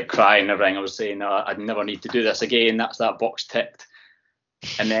 And I was like crying and everything. I was saying, I'd never need to do this again. That's that box ticked.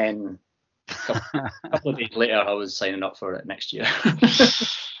 And then a couple of days later, I was signing up for it next year.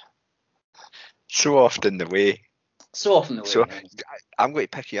 So often the way. So I'm going to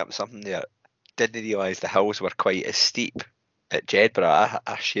pick you up something there. Didn't realise the hills were quite as steep at Jedburgh.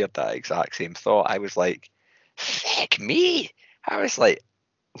 I shared that exact same thought. I was like, "Feck me!" I was like,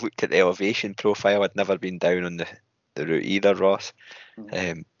 looked at the elevation profile. I'd never been down on the route either, Ross.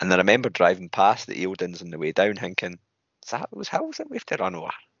 And then I remember driving past the Eildons on the way down, thinking, "Is that those hills that we have to run over?"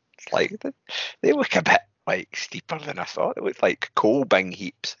 It's like they look a bit like steeper than I thought. They look like coal bin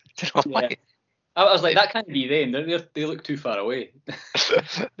heaps. Yeah. I was like, that can't be them. They look too far away.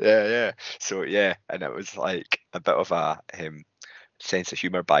 Yeah. So yeah, and it was like a bit of a sense of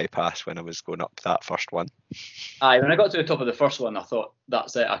humour bypass when I was going up that first one. Aye, when I got to the top of the first one, I thought,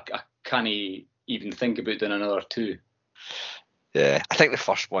 that's it. I can't even think about doing another two. Yeah, I think the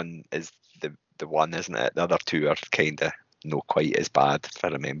first one is the one, isn't it? The other two are kind of not quite as bad, if I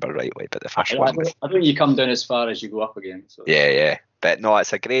remember rightly. But the first one, I think you come down as far as you go up again. So. Yeah. But no,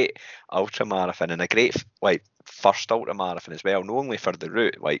 it's a great ultra marathon and a great first ultra marathon as well. Not only for the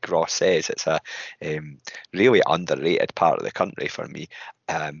route, like Ross says, it's a really underrated part of the country for me.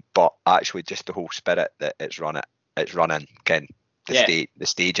 But actually, just the whole spirit that it's running. Again, the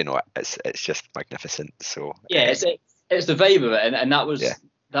staging of it, it's just magnificent. So it's the vibe of it, and that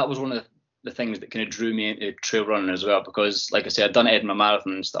was one of the things that kind of drew me into trail running as well, because like I said, I'd done Edinburgh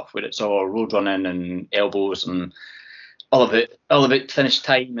Marathon and stuff where it's all road running and elbows and all of it finished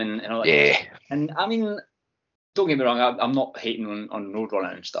time and all that. Yeah. And I mean, don't get me wrong, I'm not hating on road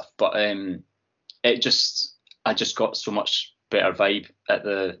running and stuff, but I just got so much better vibe at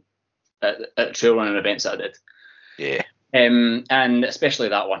the trail running events that I did. Yeah. And especially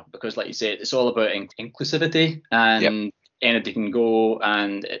that one, because like you said, it's all about inclusivity, and anybody can go,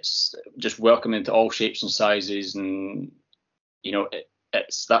 and it's just welcoming to all shapes and sizes, and you know,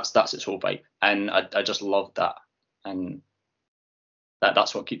 that's its whole vibe, and I just love that, and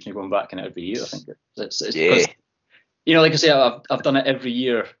that's what keeps me going back in it every year. I think it's because, you know, like I say, I've done it every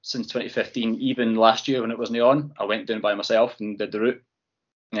year since 2015. Even last year when it wasn't on, I went down by myself and did the route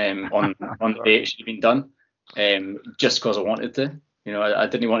on the day it should have been done, just because I wanted to. You know, I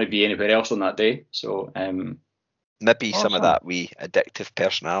didn't want to be anywhere else on that day. So maybe some of that wee addictive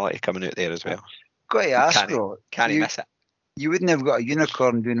personality coming out there as well. Got to ask though, can't miss it. You wouldn't have got a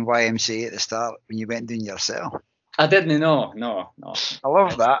unicorn doing YMCA at the start when you went doing yourself. I didn't. No. I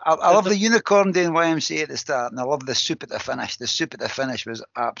love that. I love the unicorn doing YMCA at the start, and I love the soup at the finish. The soup at the finish was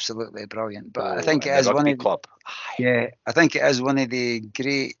absolutely brilliant. But I think it is one of club. I think it is one of the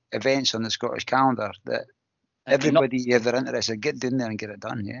great events on the Scottish calendar that everybody, if they're interested, get down there and get it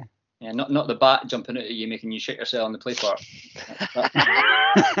done. Yeah. Yeah, not the bat jumping out at you, making you shake yourself on the play part.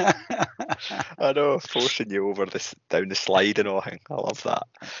 I know, forcing you over down the slide and all. I love that.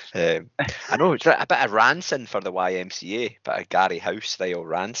 I know, a bit of rancing for the YMCA, but a Gary House style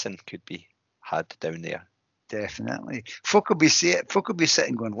rancing could be had down there. Definitely. Folk will be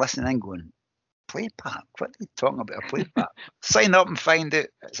sitting going, listening and going, play park? What are you talking about, a play park? Sign up and find out.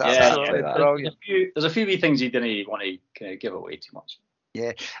 It's absolutely brilliant. There's a few wee things you didn't want to kind of give away too much.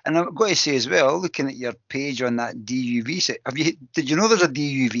 Yeah, and I've got to say as well, looking at your page on that DUV site, did you know there's a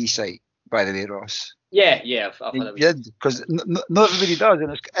DUV site, by the way, Ross? Yeah, I've you did, because not everybody does,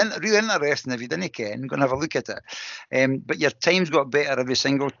 and it's really interesting. If you didn't can, go and have a look at it. But your time's got better every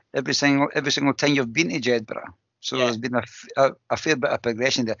single time you've been to Jedburgh. So there's been a fair bit of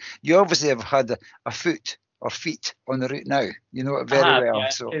progression there. You obviously have had a foot or feet on the route now. You know it very well. Yeah,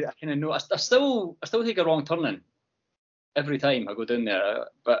 so I kind of know. I still take a wrong turning every time I go down there,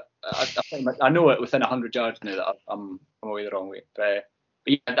 but I know it within 100 yards now that I'm away the wrong way. But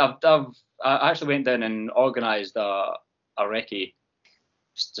yeah, I actually went down and organised a recce,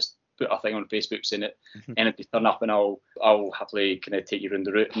 just put a thing on Facebook saying it, anybody turn up and I'll happily kind of take you around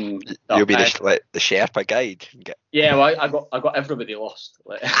the route. And you'll be the Sherpa guide. Yeah, well, I got everybody lost.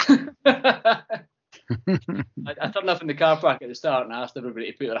 I turned up in the car park at the start and I asked everybody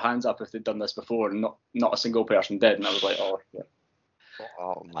to put their hands up if they'd done this before, and not a single person did, and I was like, oh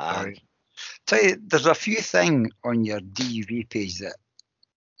man. Tell you, there's a few things on your DUV page that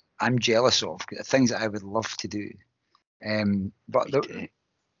I'm jealous of, things that I would love to do. But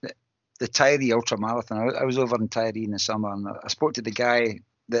the Tiree Ultra Marathon, I was over in Tiree in the summer, and I spoke to the guy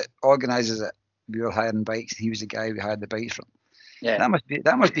that organises it. We were hiring bikes. He was the guy we hired the bikes from. Yeah,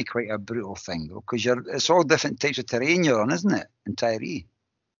 that must be quite a brutal thing though, because it's all different types of terrain you're on, isn't it, in Tiree?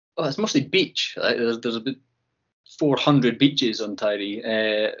 Oh, it's mostly beach. There's about 400 beaches on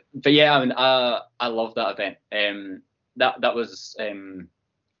Tiree. But yeah, I mean, I love that event. That was in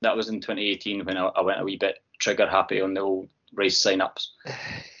 2018 when I went a wee bit trigger happy on the old race sign-ups.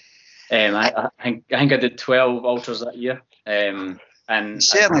 I think I did 12 ultras that year. And you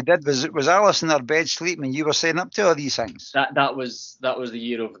certainly did. Was Alice in her bed sleeping and you were signing up to all these things? That was the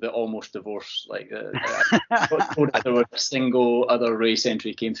year of the almost divorce. Like there was a single other race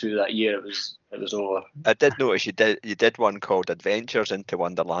entry came through that year. It was over. I did notice you did one called Adventures into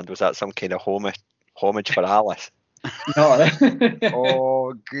Wonderland. Was that some kind of homage for Alice? No.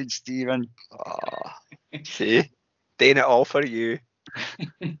 Oh, good Stephen. Oh, see, doing it all for you,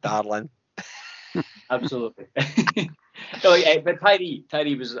 darling. Absolutely. No, but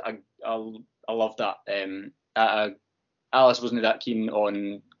Tiree was I loved that. Alice wasn't that keen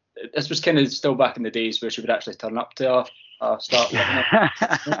on. This was kind of still back in the days where she would actually turn up to a start.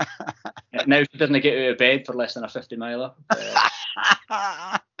 Now she doesn't get out of bed for less than a 50 miler.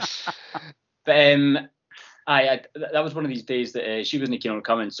 But that was one of these days that she wasn't keen on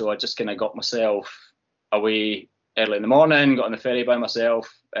coming, so I just kind of got myself away early in the morning, got on the ferry by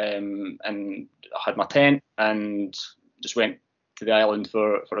myself, and I had my tent and just went to the island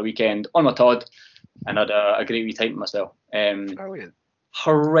for a weekend on my Todd, and had a great wee time with myself. Brilliant.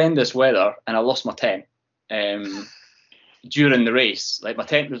 Horrendous weather, and I lost my tent during the race. Like, my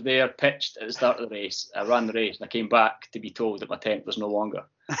tent was there, pitched at the start of the race. I ran the race, and I came back to be told that my tent was no longer.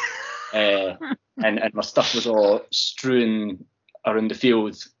 And my stuff was all strewn around the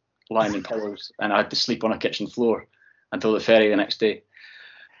field, lying in puddles, and I had to sleep on a kitchen floor until the ferry the next day.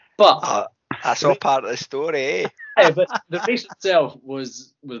 But that's all part of the story, eh? yeah, but the race itself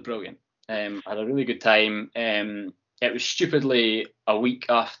was brilliant. I had a really good time. It was stupidly a week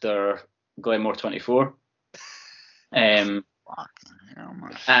after Glenmore 24. And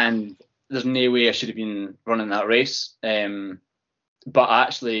there's no way I should have been running that race. But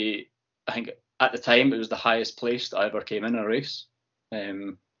actually, I think at the time it was the highest placed I ever came in a race. I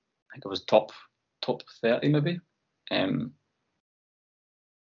think it was top 30 maybe.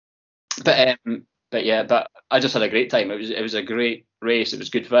 But I just had a great time. It was a great race. It was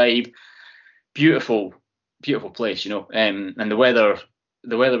good vibe, beautiful place, you know. And the weather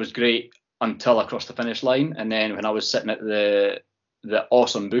was great until I crossed the finish line. And then when I was sitting at the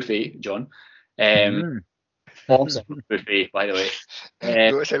awesome buffet, John, awesome buffet, by the way.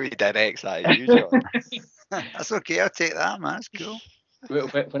 Notice how he directs that, you, John. That's okay. I'll take that, man. That's cool.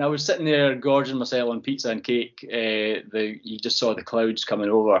 When I was sitting there gorging myself on pizza and cake, you just saw the clouds coming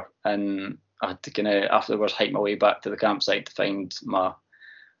over, and I had to kind of afterwards hike my way back to the campsite to find my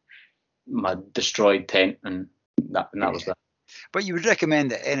destroyed tent, and that was that. But you would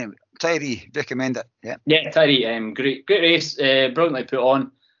recommend it anyway. Tyree, recommend it. Yeah. Yeah, Tyree, great race, brilliantly put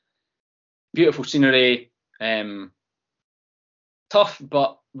on, beautiful scenery, tough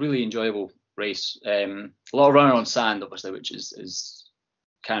but really enjoyable race. A lot of running on sand, obviously, which is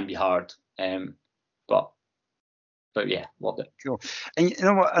can be hard. But yeah, loved it. Cool. And you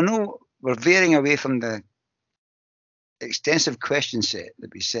know what? I know we're veering away from the extensive question set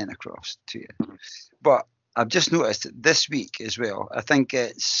that we sent across to you, but I've just noticed that this week as well, I think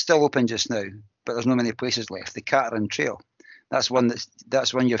it's still open just now, but there's not many places left. The Cataran Trail, that's one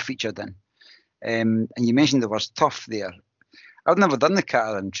you're featured in. And you mentioned the word tough there. I've never done the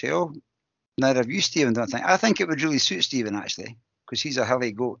Cataran Trail. Neither have you, Stephen, don't think. I think it would really suit Stephen, actually, because he's a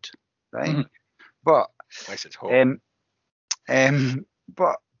hilly goat, right? Mm-hmm. But nice, it's hot.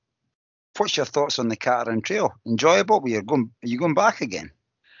 But what's your thoughts on the Cataran Trail? Enjoyable? Are you going back again?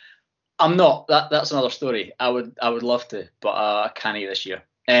 I'm not. That's another story. I would love to, but I can't this year.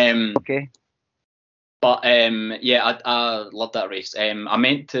 Okay. But yeah, I love that race. I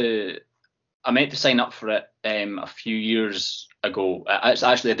meant to sign up for it a few years ago.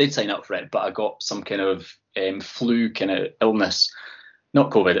 Actually, I did sign up for it, but I got some kind of flu kind of illness.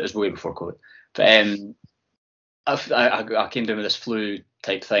 Not COVID. It was way before COVID. But I came down with this flu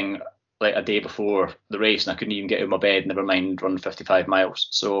type thing like a day before the race, and I couldn't even get out of my bed, never mind run 55 miles.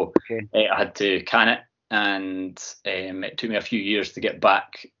 So okay. I had to can it, and it took me a few years to get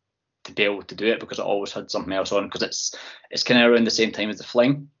back to be able to do it, because I always had something else on, because it's kind of around the same time as the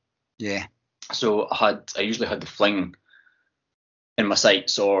fling. Yeah. So I usually had the fling in my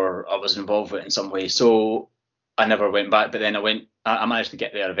sights, or I was involved with it in some way. So I never went back, but then I managed to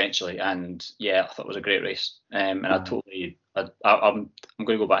get there eventually, and yeah, I thought it was a great race. And I'm going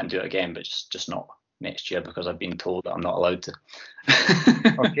to go back and do it again, but just not next year, because I've been told that I'm not allowed to.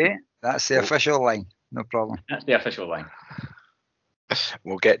 Okay, that's the official line. No problem. That's the official line.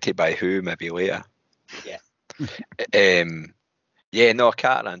 We'll get to by who maybe later. Yeah. Yeah, no,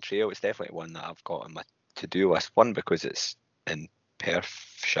 Cataran Trail is definitely one that I've got on my to-do list. One, because it's in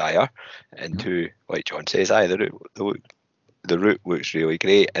Perthshire, and two, like John says, the route looks really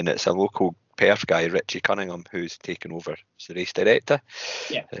great, and it's a local Perth guy, Richie Cunningham, who's taken over as the race director.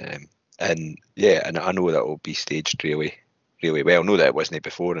 Yeah. And I know that it will be staged really, really well. I know that it wasn't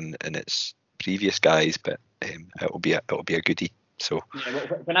before in its previous guys, but it'll be a goodie. So yeah,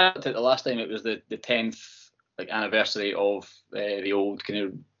 when I looked at it the last time, it was the 10th anniversary of the old kind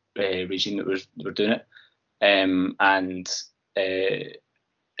of regime that were doing it, and it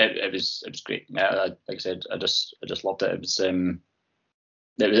was great. Like I said, I just loved it.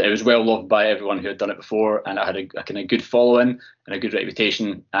 It was well loved by everyone who had done it before, and it had a kind of good following and a good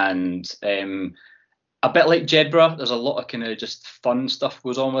reputation. And a bit like Jedburgh, there's a lot of kind of just fun stuff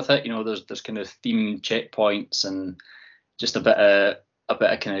goes on with it. You know, there's kind of themed checkpoints, and just a bit of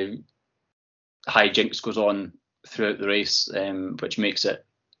kind of hijinks goes on throughout the race, which makes it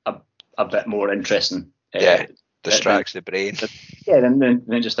a bit more interesting. Yeah, distracts the brain. Yeah,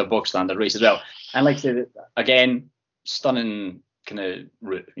 than just a bog standard race as well. And like I said, again, stunning kind of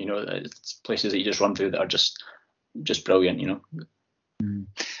route. You know, it's places that you just run through that are just brilliant. You know.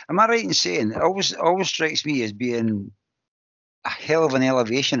 Am I right in saying it always strikes me as being a hell of an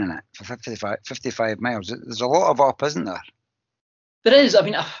elevation in it for 55 miles. There's a lot of up, isn't there? There is. I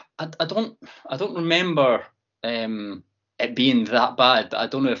mean, I don't remember it being that bad, but I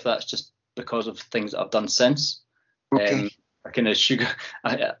don't know if that's just because of things that I've done since. Okay. I kind of sugar.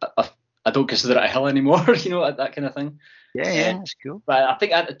 I don't consider it a hill anymore, that kind of thing. Yeah, that's cool. But I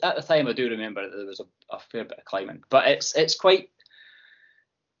think at the time I do remember that there was a fair bit of climbing, but it's quite.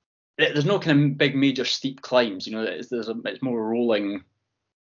 There's no kind of big major steep climbs, it's more rolling,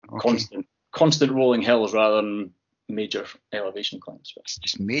 constant rolling hills rather than major elevation climbs. It's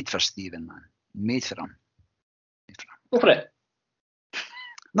just made for Stephen, man. Made for him. Go for it.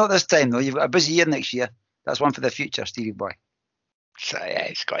 Not this time though. You've got a busy year next year. That's one for the future, Stevie boy. So yeah,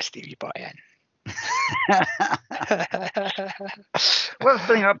 it's got a Stevie boy in. Let's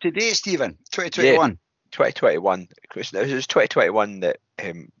bring it up to date, Stephen. 2021. Yeah, 2021. Chris, it was 2021 that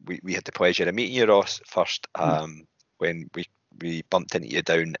we had the pleasure of meeting you, Ross, first when we bumped into you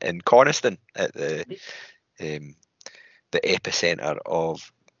down in Coniston at the epicentre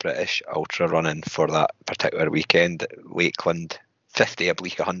of British ultra running for that particular weekend, Lakeland 50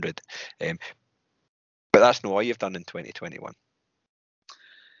 oblique 100. But that's not all you've done in 2021.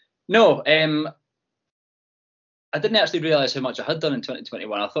 No, I didn't actually realise how much I had done in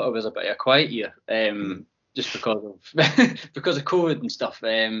 2021. I thought it was a bit of a quiet year, just because of because of COVID and stuff.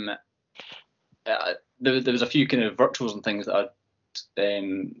 There was a few kind of virtuals and things that I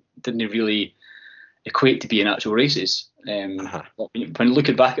didn't really equate to being actual races. When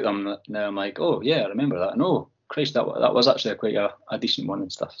looking back at them now, I'm like, oh yeah, I remember that. No, Christ, that was actually quite a decent one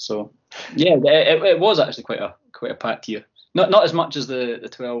and stuff. So yeah, it was actually quite a packed year. Not as much as the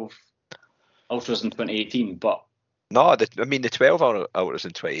 12 ultras in 2018, but no, the 12 ultras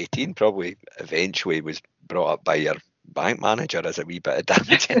in 2018 probably eventually was brought up by your bank manager as a wee bit of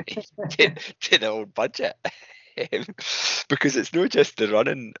damage to the old budget, because it's not just the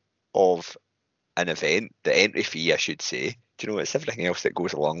running of an event, the entry fee, I should say. It's everything else that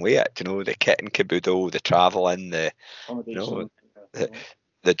goes along with it. The kit and caboodle, the travelling, the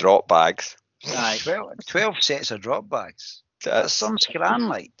drop bags. 12 sets of drop bags. That's some scran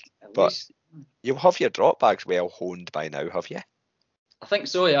like. But you'll have your drop bags well honed by now, have you? I think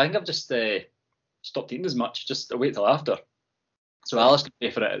so, yeah. I think I've just stopped eating as much, just wait till after. So Alice can pay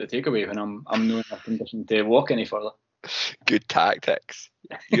for it at the takeaway when I'm not in a condition to walk any further. Good tactics.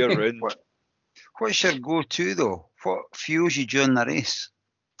 You're ruined. What's your go-to though? What fuels you during the race?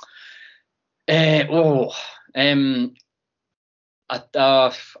 I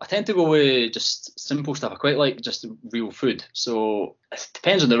tend to go with just simple stuff. I quite like just real food. So it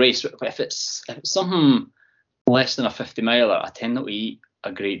depends on the race. If it's something less than a 50 miler, I tend not to eat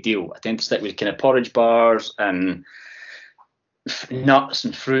a great deal. I tend to stick with kind of porridge bars and nuts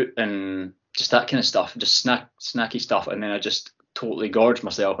and fruit and just that kind of stuff, just snacky stuff. And then I just totally gorge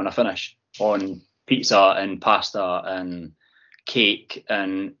myself when I finish on pizza and pasta and cake,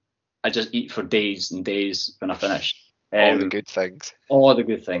 and I just eat for days and days when I finish. All the good things. All the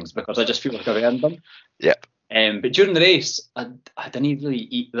good things, because I just feel like I've earned them. Yep. But during the race, I didn't really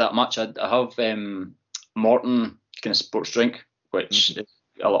eat that much. I have Morton kind of sports drink, which is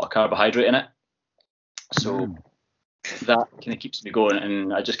a lot of carbohydrate in it. So that kind of keeps me going,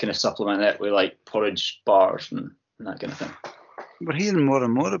 and I just kind of supplement it with like porridge bars and that kind of thing. We're hearing more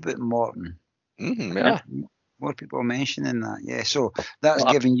and more about Morton. Yeah. More people mentioning that. Yeah. So that's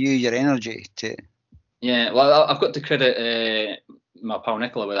giving you your energy to. Yeah, well, I've got to credit my pal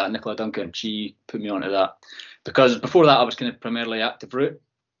Nicola with that, Nicola Duncan. She put me onto that, because before that I was kind of primarily active route,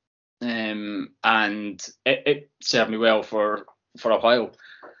 and it served me well for a while.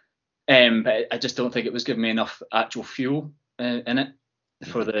 But I just don't think it was giving me enough actual fuel in it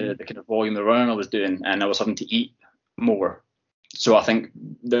for the kind of volume of running I was doing, and I was having to eat more. So I think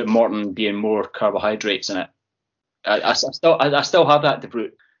the Morton being more carbohydrates in it, I still have that active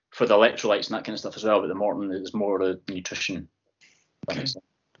route for the electrolytes and that kind of stuff as well, but the Morton is more the nutrition. Okay.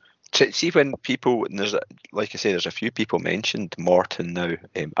 See, when people, and there's, like I say, there's a few people mentioned Morton now.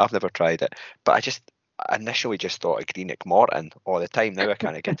 I've never tried it, but I initially just thought of Greenock Morton all the time. Now I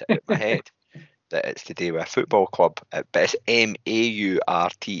can't get it out of my head that it's to do with a football club, but it's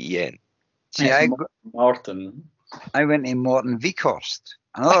Maurten. See, Morton. I went to Morton Vikhorst,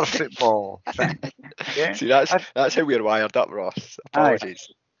 another football thing. Yeah. See, that's how we're wired up, Ross.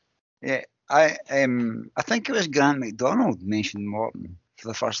 Apologies. Yeah, I think it was Grant McDonald mentioned Morton for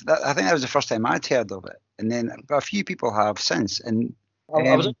the first. I think that was the first time I'd heard of it, and then a few people have since. And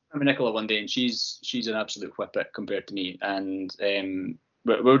I was with Nicola one day, and she's an absolute whippet compared to me. And we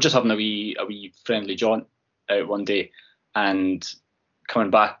were just having a wee friendly jaunt out one day, and coming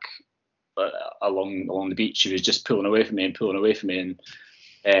back along the beach. She was just pulling away from me,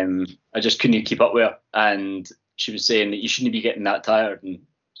 and I just couldn't keep up with her. And she was saying that you shouldn't be getting that tired, and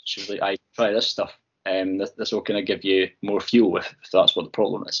she was like, "I try this stuff. This will kind of give you more fuel if that's what the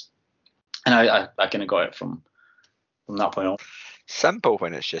problem is." And I kind of got it from that point on. Simple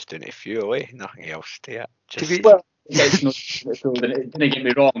when it's just doing it fuel, nothing else to it. It's not, it didn't get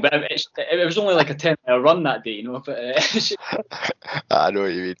me wrong, but it was only like a 10-mile run that day, But I know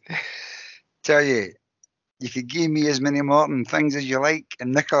what you mean. Tell you could give me as many Morton things as you like,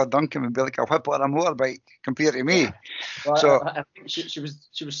 and Nicola Duncan would be like a whip on a motorbike compared to me. Well, so I think she was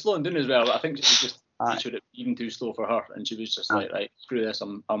slowing down as well. But I think she was just even too slow for her, and she was just like, right, screw this,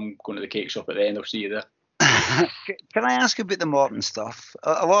 I'm going to the cake shop at the end. I'll see you there. Can I ask about the Morton stuff?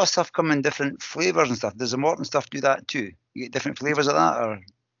 A lot of stuff come in different flavours and stuff. Does the Morton stuff do that too? You get different flavours of that, or?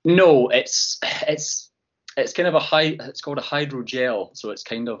 No, it's kind of it's called a hydrogel. So it's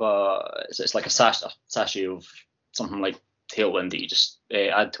kind of it's like a sachet of something like Tailwind that you just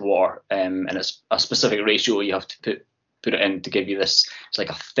add to water, and it's a specific ratio you have to put it in to give you this. It's like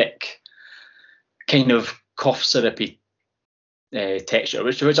a thick kind of cough syrupy texture,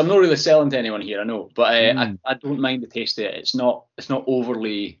 which I'm not really selling to anyone here, I know, but I don't mind the taste of it. It's not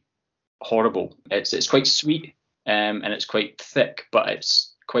overly horrible. It's quite sweet, and it's quite thick, but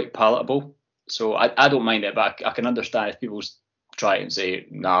it's quite palatable. So I don't mind it, but I can understand if people try it and say,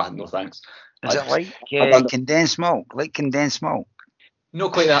 nah, no thanks. Is it like condensed milk? Like condensed milk?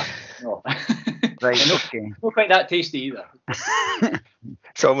 Not quite that. No. Right. Okay. Not quite that tasty either.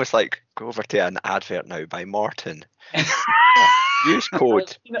 It's almost like go over to an advert now by Morton. Use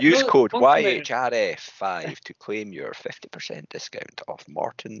code YHRF5 to claim your 50% discount off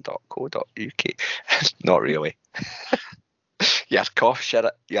morton.co.uk. Not really. Your cough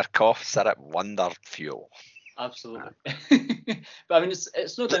syrup wonder fuel. Absolutely. But I mean,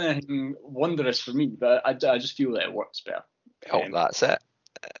 it's not done anything wondrous for me, but I just feel that it works better. Oh, that's it.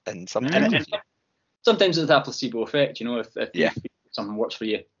 And sometimes it's that placebo effect. If something works for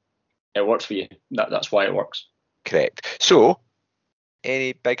you, it works for you. That's why it works. Correct. So,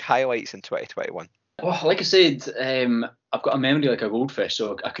 any big highlights in 2021? Well, like I said, I've got a memory like a goldfish,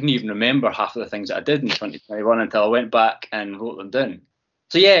 so I couldn't even remember half of the things that I did in 2021 until I went back and wrote them down.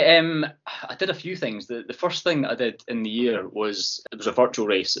 So I did a few things. The first thing that I did in the year was a virtual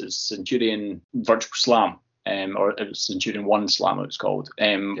race. It was Centurion Virtual Slam, or it was Centurion 1 Slam it was called,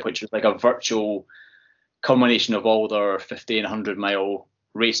 which was like a virtual culmination of all their 50 and 100 mile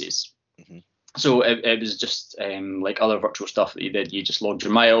races. Mm-hmm. So it was just like other virtual stuff that you did. You just logged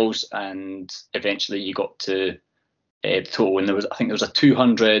your miles, and eventually you got to the total. And I think there was a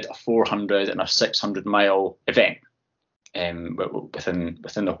 200, a 400, and a 600 mile event within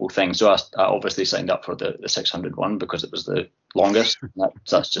the whole thing. So I obviously signed up for the 600 one because it was the longest.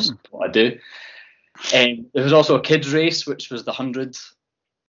 That's just what I do. There was also a kids race, which was the 100.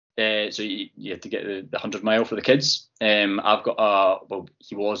 So you had to get the 100 mile for the kids. I've got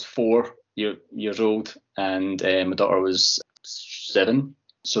he was 4 years old, and my daughter was 7.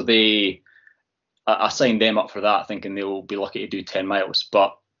 So I signed them up for that, thinking they'll be lucky to do 10 miles.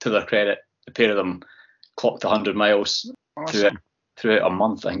 But to their credit, the pair of them clocked 100 miles throughout a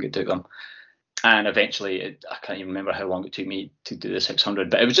month. I think it took them. And eventually, I can't even remember how long it took me to do the 600.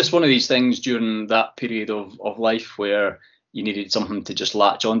 But it was just one of these things during that period of life where you needed something to just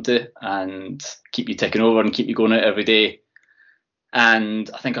latch onto and keep you ticking over and keep you going out every day. And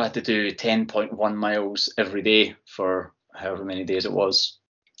I think I had to do 10.1 miles every day for however many days it was,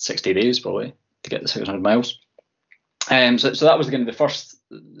 60 days probably, to get the 600 miles. So that was again the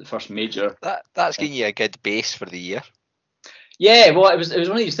first major. That's giving you a good base for the year. Yeah, well, it was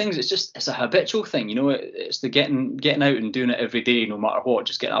one of these things. It's a habitual thing, It's the getting out and doing it every day, no matter what.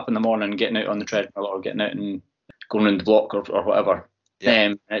 Just getting up in the morning, and getting out on the treadmill, or getting out and going around the block or whatever.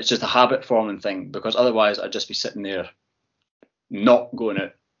 Yeah. It's just a habit forming thing, because otherwise I'd just be sitting there not going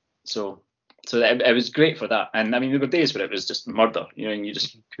out. So it was great for that. And I mean, there were days where it was just murder, and you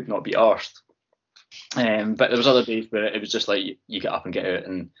just could not be arsed. But there was other days where it was just like you get up and get out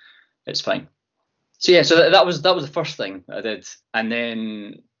and it's fine. So yeah, so that was the first thing I did. And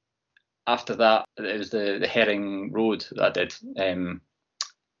then after that, it was the Herring Road that I did.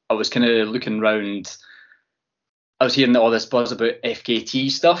 I was kind of looking around. I was hearing all this buzz about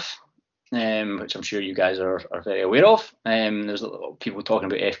FKT stuff, which I'm sure you guys are very aware of. There's a lot of people talking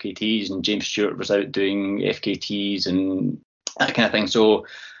about FKTs, and James Stewart was out doing FKTs and that kind of thing. So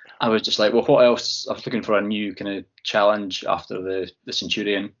I was just like, well, what else? I was looking for a new kind of challenge after the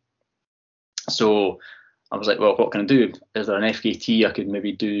Centurion. So I was like, well, what can I do? Is there an FKT I could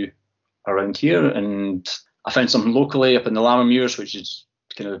maybe do around here? And I found something locally up in the Lammermuirs, which is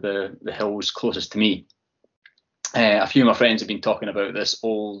kind of the hills closest to me. A few of my friends have been talking about this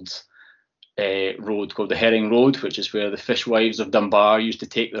old road called the Herring Road, which is where the fishwives of Dunbar used to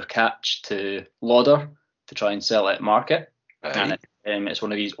take their catch to Lauder to try and sell it at market. Right. And it's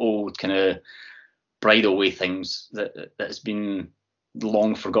one of these old kind of bridleway things that has been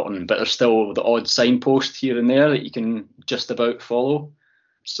long forgotten, but there's still the odd signpost here and there that you can just about follow.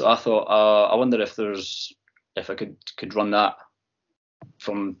 So I thought, I wonder if I could run that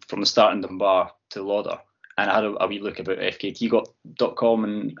from the start in Dunbar to Lauder. And I had a wee look about fkt.com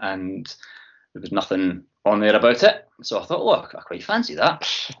and there was nothing on there about it. So I thought, look, I quite fancy that.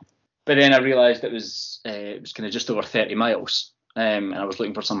 But then I realised it was kind of just over 30 miles, and I was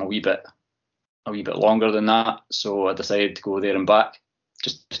looking for something a wee bit longer than that. So I decided to go there and back,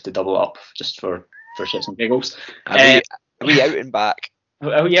 just to double it up, just for shits and giggles. Are we out and back?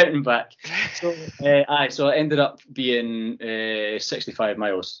 Are we out and back? So so it ended up being 65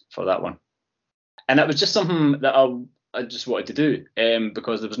 miles for that one. And that was just something that I just wanted to do,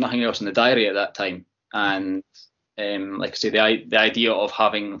 because there was nothing else in the diary at that time. And like I say, the idea of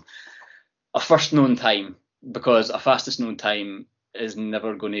having a first known time, because a fastest known time is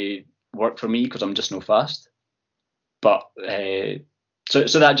never going to work for me because I'm just no fast. But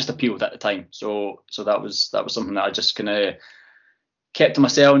so that just appealed at the time. So that was something that I just kind of kept to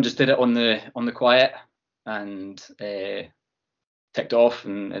myself and just did it on the quiet, and ticked off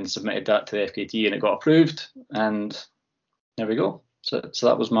and submitted that to the FKT, and it got approved, and there we go. So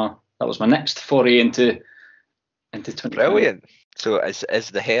that was my next foray into 2020. Brilliant. So is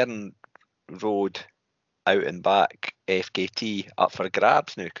the Herring Road out and back FKT up for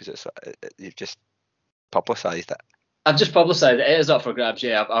grabs now, because you've just publicised it? I've just publicised it. It is up for grabs.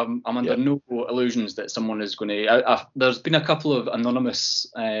 Yeah, I'm under no illusions that someone is going to. There's been a couple of anonymous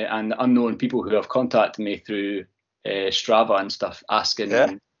and unknown people who have contacted me through Strava and stuff,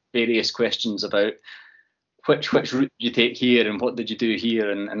 asking various questions about which route you take here and what did you do here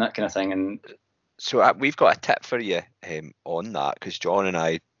and that kind of thing. And so we've got a tip for you on that, because John and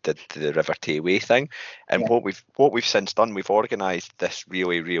I did the River Tay Way thing, and what we've since done, we've organised this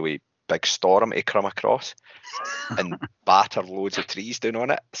really, really big storm to come across and batter loads of trees down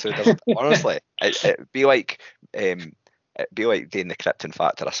on it. So there's, honestly, it'd be like doing the Krypton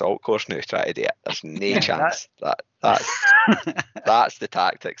Factor assault course now, try to do it. There's no chance that's the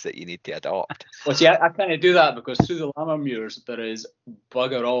tactics that you need to adopt. Well, see, I kind of do that because through the Lammermuirs there is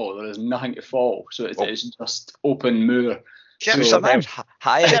bugger all. There is nothing to fall, so it's just open moor. So sometimes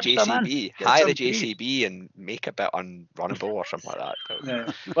hire a JCB, and make a bit unrunnable or something like that.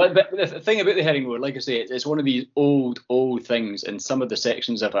 Yeah. But the thing about the Herring Road, like I say, it's one of these old things, and some of the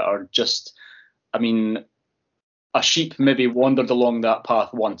sections of it are just, I mean, a sheep maybe wandered along that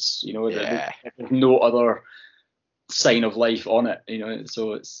path once, there's no other sign of life on it,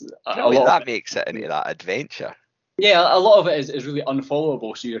 so it's that makes it into that adventure. Yeah, a lot of it is really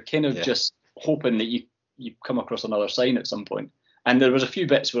unfollowable, so you're kind of just hoping that you come across another sign at some point. And there was a few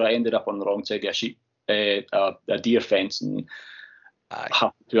bits where I ended up on the wrong side of a deer fence and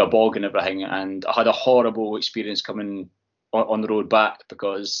through a bog and everything, and I had a horrible experience coming on the road back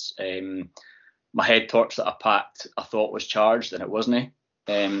because my head torch that I packed I thought was charged and it wasn't.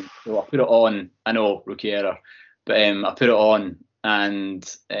 So I put it on, I know, rookie error, but I put it on,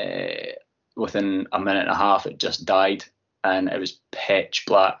 and within a minute and a half it just died, and it was pitch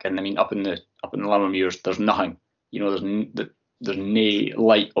black. And I mean, up in the Lammermuirs, there's nothing, there's no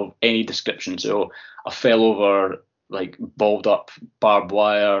light of any description. So I fell over like balled up barbed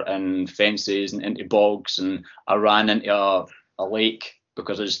wire and fences and into bogs, and I ran into a lake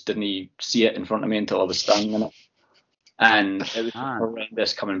because I just didn't see it in front of me until I was standing in it. And it was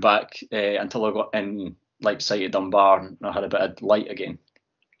horrendous coming back until I got in like sight of Dunbar and I had a bit of light again.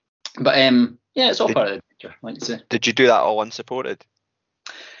 But it's all part of the adventure, like you say. Did you do that all unsupported?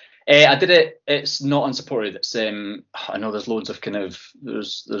 I did it. It's not unsupported. It's I know there's loads of kind of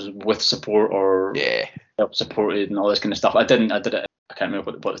there's with support or self-supported and all this kind of stuff. I did it. I can't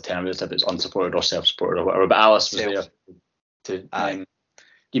remember what the term is, if it's unsupported or self-supported or whatever. But Alice was there to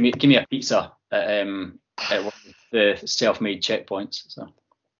give me a pizza at one of the self-made checkpoints.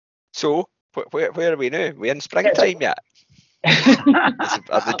 So where are we now? We in springtime yet?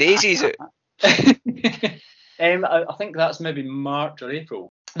 Are the daisies out? I think that's maybe March or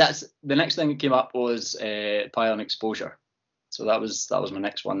April. That's the next thing that came up was Pylon Exposure. So that was my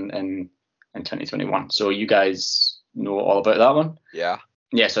next one in 2021. So you guys know all about that one? Yeah.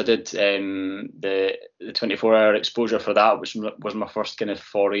 Yes, I did the 24-hour exposure for that, which was my first kind of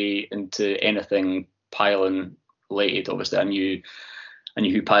foray into anything Pylon related. Obviously, I knew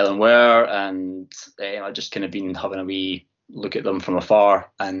who Pylon were, and I just kind of been having a wee look at them from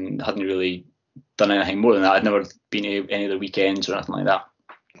afar and hadn't really done anything more than that. I'd never been to any of the weekends or anything like that.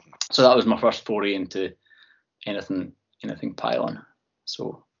 So that was my first foray into anything pylon.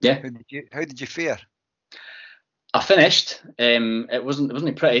 So yeah. How did you fare? I finished. It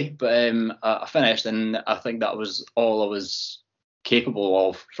wasn't pretty, but I finished, and I think that was all I was capable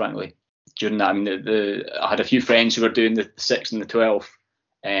of, frankly. During that, I mean, I had a few friends who were doing the 6 and the 12,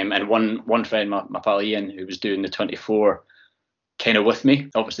 and one friend, my pal Ian, who was doing the 24, kind of with me.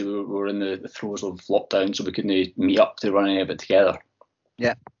 Obviously, we were in the throes of lockdown, so we couldn't meet up to run any of it together.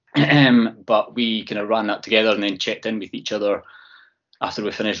 Yeah. But we kind of ran that together and then checked in with each other after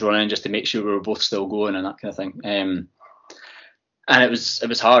we finished running, just to make sure we were both still going and that kind of thing. And it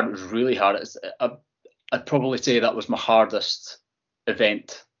was hard. It was really hard. I'd probably say that was my hardest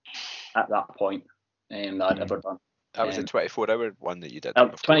event at that point that I'd ever done. That was a 24-hour one that you did.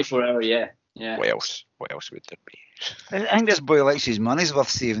 24-hour, yeah. What else would there be? I think this boy likes his money's worth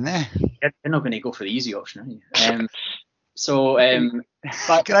saving, eh? You're not going to go for the easy option, are you?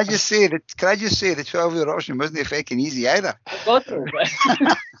 Can I just say the 12-hour option wasn't fucking easy either. God, no.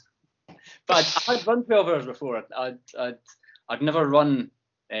 But I'd run 12 hours before. I'd never run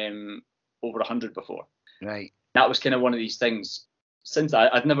over 100 before. Right. That was kind of one of these things. Since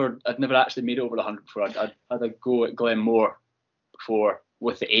I'd never actually made it over 100 before. I'd had a go at Glenmore before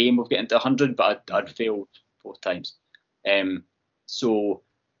with the aim of getting to 100, but I'd failed both times. So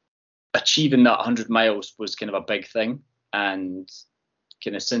achieving that 100 miles was kind of a big thing, and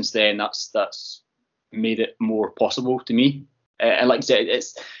kind of since then that's made it more possible to me. And like I said,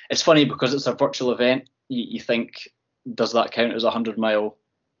 it's funny because it's a virtual event. You think, does that count as a 100-mile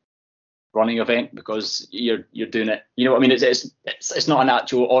running event because you're doing it? You know what I mean? It's not an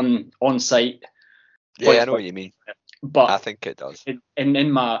actual on site. Yeah, I know what you mean. But I think it does.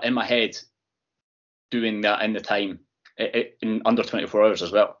 In my head, doing that in the time in under 24 hours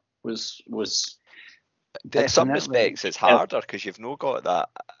as well was. In some respects, it's harder because you've not got that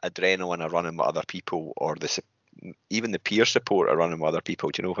adrenaline of running with other people, or even the peer support of running with other people.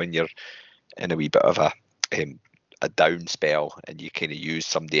 Do you know, when you're in a wee bit of a down spell and you kind of use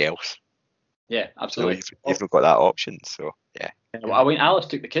somebody else? Yeah, absolutely. So you've not got that option. So yeah. Well, I mean, Alice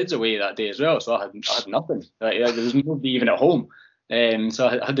took the kids away that day as well, so I had nothing. Like, there was nobody even at home, so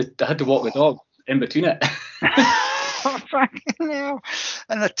I had to walk the dog in between it. Oh, fucking hell.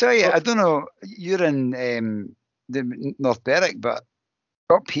 And I tell you, I don't know, you're in the North Berwick, but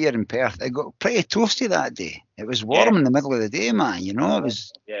up here in Perth, it got pretty toasty that day. It was warm in the middle of the day, man. You know, it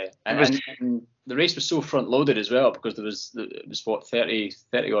was. Yeah, and the race was so front loaded as well, because it was what 30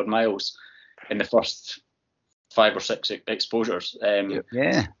 odd miles in the first 5 or 6 exposures.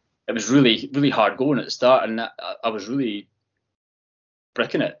 Yeah. It was really, really hard going at the start, and I was really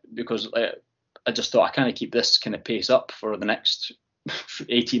bricking it because I just thought I can't keep this kind of pace up for the next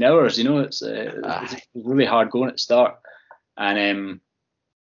 18 hours. You know, it's really hard going at the start, and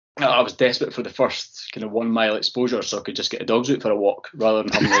I was desperate for the first kind of 1 mile exposure so I could just get the dogs out for a walk rather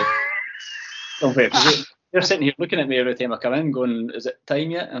than having to. They're sitting here looking at me every time I come in, going, "Is it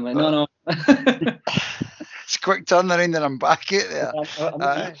time yet?" I'm like, "No." It's a quick turn around and I'm back out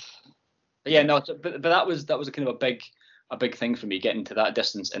there. Yeah, no, but that was a kind of a big thing for me, getting to that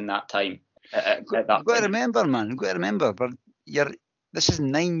distance in that time. You've got to remember, man. You've got to remember, but this is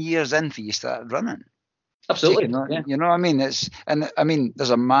 9 years in for you started running. Absolutely. So, you know what I mean? There's an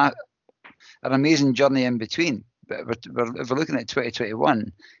amazing journey in between. But if we're looking at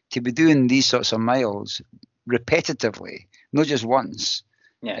 2021, to be doing these sorts of miles repetitively, not just once,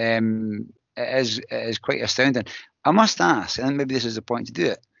 it is quite astounding. I must ask, and maybe this is the point to do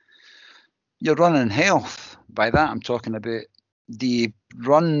it. You're running health. By that, I'm talking about, do you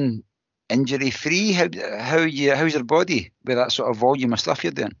run injury free? How's your body with that sort of volume of stuff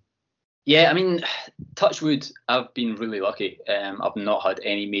you're doing? Yeah, I mean, touch wood, I've been really lucky. I've not had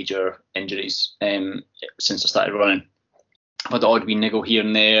any major injuries since I started running. I've had the odd wee niggle here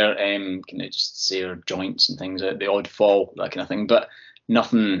and there, kind of just sore joints and things, the odd fall, that kind of thing, but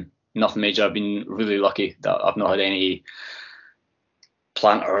nothing major. I've been really lucky that I've not had any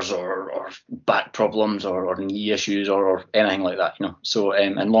planters or back problems or knee issues or anything like that, you know. So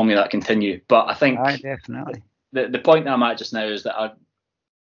and long may that continue. But I think definitely the point that I'm at just now is that I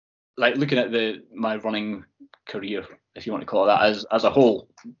like looking at my running career, if you want to call it that, as a whole.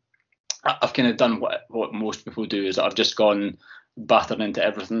 I've kind of done what most people do, is that I've just gone battering into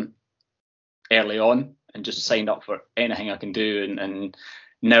everything early on and just signed up for anything I can do, and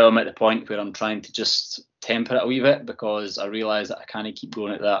now I'm at the point where I'm trying to just temper it a wee bit, because I realise that I can't keep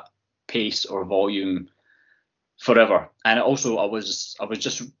going at that pace or volume forever. And also I was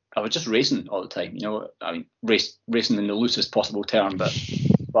just was just racing all the time. You know, I mean, racing in the loosest possible term, but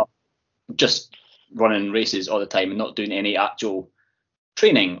just running races all the time and not doing any actual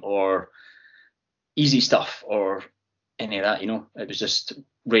training or easy stuff or any of that. You know, it was just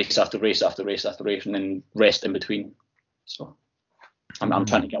race after race after race after race, and then rest in between. So I'm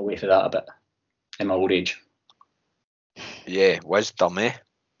trying to get away from that a bit in my old age. Yeah, wisdom, eh?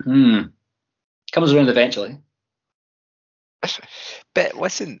 Comes around eventually. But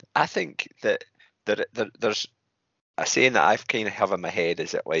listen, I think that there's a saying that I've kind of have in my head,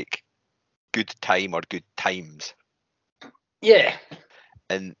 is it like good time or good times? Yeah.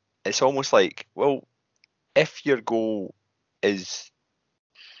 And it's almost like, well, if your goal is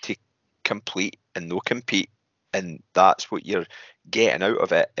to complete and no compete, and that's what you're getting out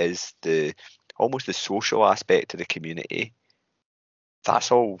of it, is almost the social aspect of the community,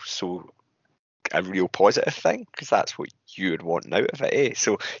 that's also a real positive thing, because that's what you're wanting out of it, eh?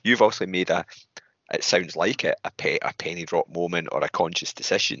 So you've also made it sounds like it, a penny drop moment or a conscious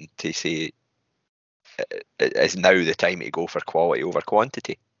decision to say it is now the time to go for quality over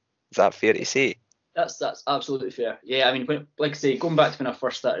quantity. Is that fair to say? That's absolutely fair. Yeah, I mean, like I say, going back to when I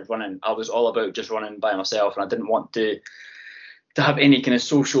first started running, I was all about just running by myself, and I didn't want to have any kind of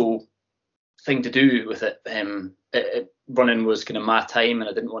social thing to do with it. Running was kind of my time, and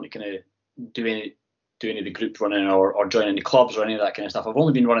I didn't want to kind of do any of the group running or join any clubs or any of that kind of stuff. I've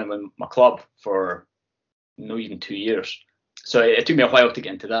only been running with my club for not even 2 years, so it took me a while to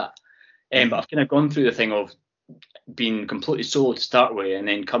get into that. But I've kind of gone through the thing of being completely solo to start with, and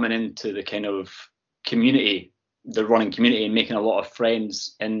then coming into the kind of community, the running community, and making a lot of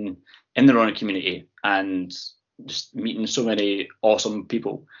friends in the running community, and just meeting so many awesome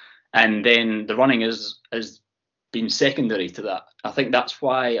people. And then the running has been secondary to that. I think that's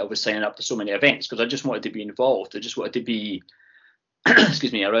why I was signing up to so many events, because I just wanted to be involved. I just wanted to be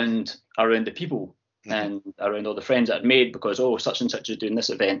excuse me, around the people and around all the friends that I'd made, because such and such is doing this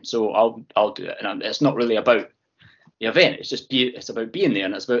event, so I'll do it. And it's not really about the event, it's about being there,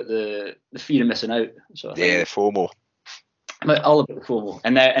 and it's about the fear of missing out. So the FOMO. All about the FOMO.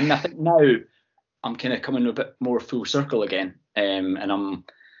 And I think now I'm kind of coming a bit more full circle again, and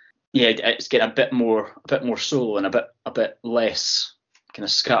it's getting a bit more solo, and a bit less kind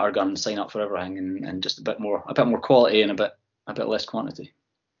of scattergun, sign up for everything, and just a bit more quality and a bit less quantity.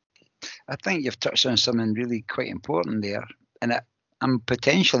 I think you've touched on something really quite important there, and I'm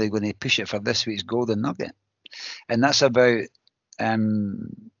potentially going to push it for this week's golden nugget, and that's about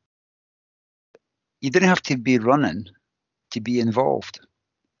you didn't have to be running to be involved.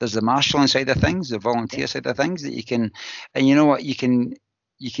 There's the marshalling side of things, the volunteer side of things that you can, and you know what, you can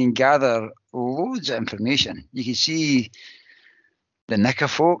gather loads of information. You can see the knicker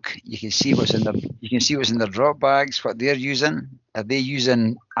folk. You can see what's in their drop bags, what they're using. Are they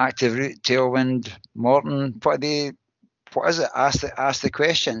using Active Root, Tailwind, Morton? What is it? Ask the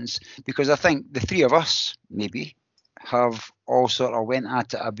questions, because I think the three of us maybe have all sort of went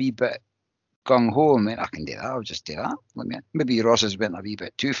at it a wee bit gung ho and went, I can do that, I'll just do that. Maybe Ross has went a wee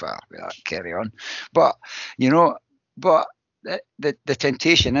bit too far with that, carry on. But the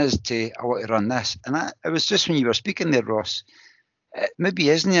temptation is I want to run this. And it was just when you were speaking there, Ross, it maybe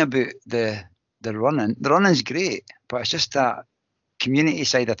isn't about the running. The running's great, but it's just that community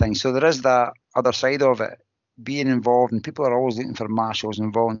side of things. So there is that other side of it, being involved, and people are always looking for marshals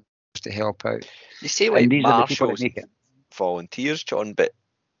and volunteers to help out. You say like these marshals, are the people that make it. Volunteers, John, but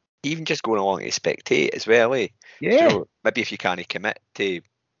even just going along to spectate as well, eh? Yeah. So maybe if you can't commit to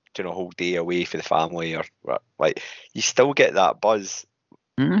a whole day away for the family, or like, you still get that buzz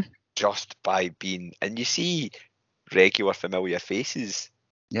just by being, and you see regular familiar faces.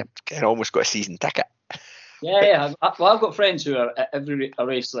 Yep. Kind of almost got a season ticket. Yeah. I've got friends who are at every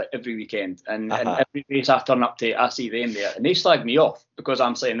race, like every weekend, and every race I turn up to, I see them there, and they slag me off because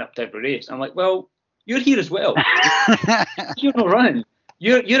I'm signing up to every race. I'm like, well, you're here as well. You're not running.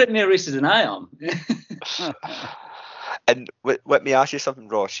 You're at more races than I am. And let me ask you something,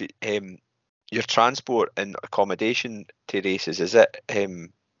 Ross. Your transport and accommodation to races, is it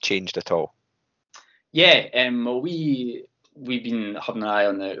changed at all? Yeah, well, we've been having an eye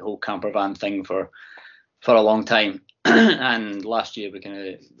on the whole camper van thing for a long time, and last year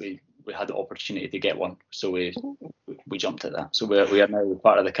we had the opportunity to get one, so we jumped at that. So we are now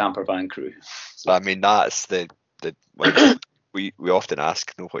part of the camper van crew. So, I mean, that's the we often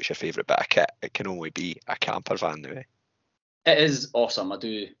ask, what's your favourite bit of kit? It can only be a camper van now. It is awesome. I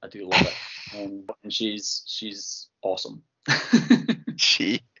do love it, and she's awesome.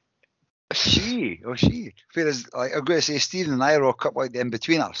 She. Whereas, like, I've got to say, Stephen and I rock up like the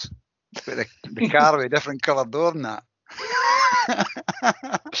in-betweeners, with the car with a different coloured door and that.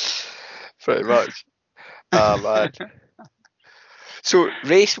 Pretty much. Man. So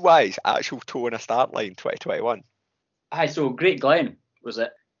race-wise, actual toe in a start line 2021. Hi, so Great Glen was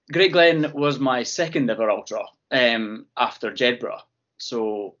it? Great Glen was my second ever ultra after Jedburgh.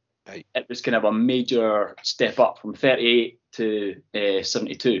 So right. It was kind of a major step up from 38 to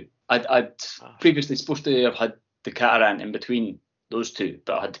 72. I'd previously supposed to have had the Catarant in between those two,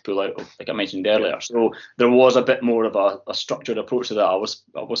 but I had to pull out, like I mentioned earlier. So there was a bit more of a structured approach to that. I was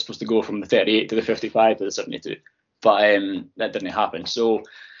supposed to go from the 38 to the 55 to the 72, but that didn't happen. So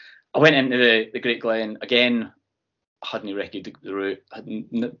I went into the Great Glen again. Hadn't recce the route.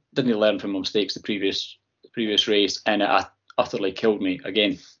 Didn't learn from my mistakes the previous race, and it utterly killed me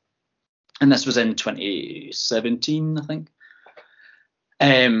again. And this was in 2017, I think.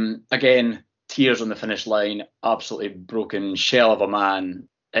 Again, tears on the finish line, absolutely broken shell of a man.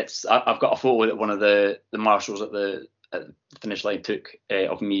 I've got a photo that one of the marshals at the finish line took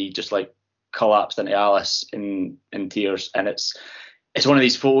of me just like collapsed into Alice in tears, and it's one of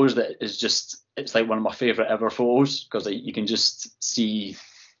these photos that is just, it's like one of my favourite ever photos, because you can just see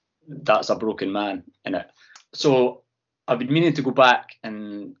that's a broken man in it. So I've been meaning to go back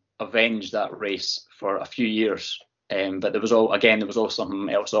and avenge that race for a few years, but there was also something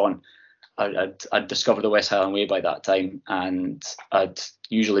else on. I'd discovered the West Highland Way by that time, and I'd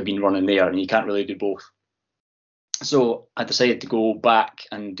usually been running there, and you can't really do both. So I decided to go back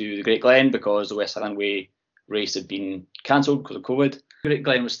and do the Great Glen because the West Highland Way race had been cancelled because of COVID. Great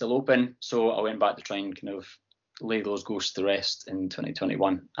Glen was still open, so I went back to try and kind of lay those ghosts to rest in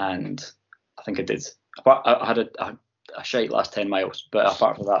 2021, and I think I did. I had a shite last 10 miles, but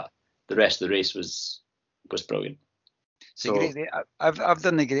apart from that, the rest of the race was brilliant. So I've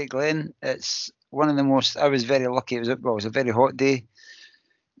done the Great Glen. It's one of the most. I was very lucky. It was a very hot day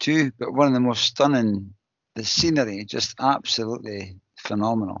too, but one of the most stunning. The scenery just absolutely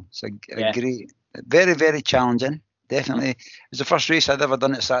phenomenal. It's a great, very, very challenging. Definitely, it was the first race I'd ever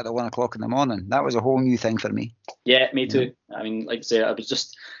done at Saturday at 1 o'clock in the morning. That was a whole new thing for me. Yeah, me too. I mean, like I say, I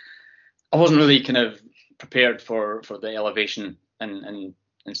wasn't really kind of prepared for the elevation and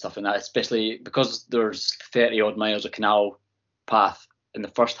stuff in that, especially because there's 30 odd miles of canal path in the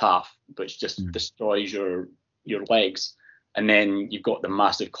first half, which just destroys your legs, and then you've got the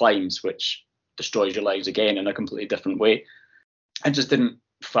massive climbs, which destroys your legs again in a completely different way. I just didn't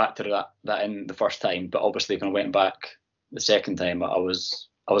factor that in the first time, but obviously when I went back the second time, I was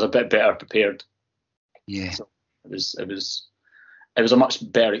a bit better prepared. Yeah, so it was a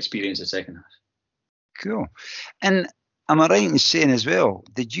much better experience the second half. Cool. And am I right in saying as well,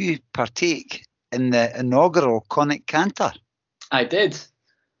 did you partake in the inaugural Connacht Canter? I did.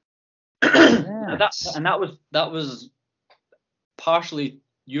 Yes. That was partially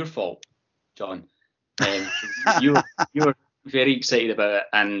your fault, John. You were very excited about it,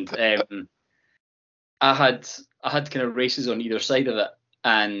 and I had kind of races on either side of it,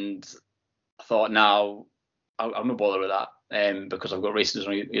 and I thought, now I'm not bothered with that, because I've got races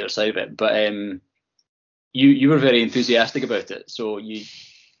on either side of it. But you were very enthusiastic about it, so you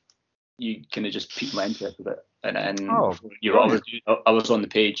kind of just piqued my interest with it, and I was on the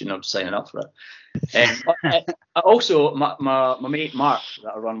page and I was signing up for it. But also my mate Mark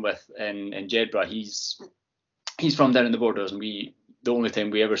that I run with in Jedburgh, he's from down in the Borders, and the only time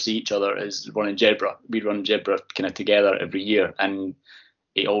we ever see each other is running Jedburgh. We run Jedburgh kind of together every year, and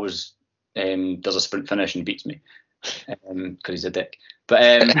he always does a sprint finish and beats me because he's a dick.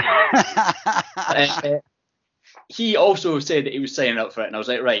 But he also said that he was signing up for it, and I was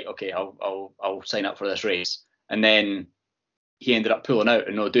like, right, okay, I'll sign up for this race. And then he ended up pulling out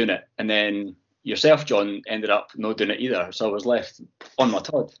and not doing it. And then yourself, John, ended up not doing it either. So I was left on my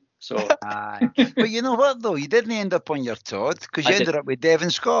Todd. So, but you know what though, you didn't end up on your Todd because you ended up with Devon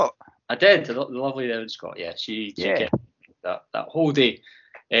Scott. I did, the lovely Devon Scott. Yeah, she kept that whole day,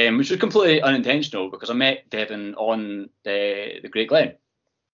 which was completely unintentional because I met Devon on the Great Glen.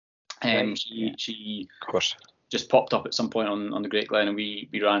 She of course just popped up at some point on the Great Glen, and we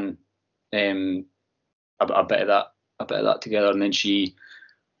ran a bit of that together, and then she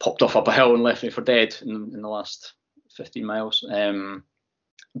popped off up a hill and left me for dead in the last 15 miles.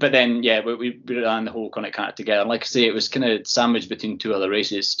 But then we ran the whole Connacht Canter together. And like I say, it was kind of sandwiched between two other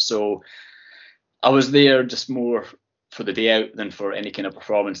races, so I was there just more for the day out than for any kind of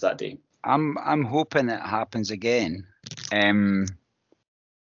performance that day. I'm hoping it happens again.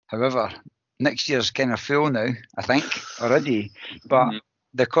 However, next year's kind of full now, I think, already. But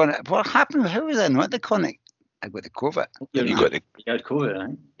the Connacht, what happened? How was I not the Connacht? I got the COVID. You had COVID,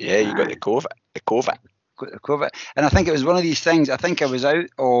 right? Yeah, you got the COVID. The COVID. Got the COVID, and I think it was one of these things. I think I was out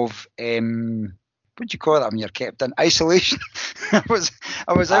of. what do you call that when you're kept in isolation? I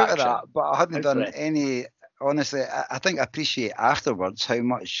was out of that, but I hadn't done any. Honestly, I think I appreciate afterwards how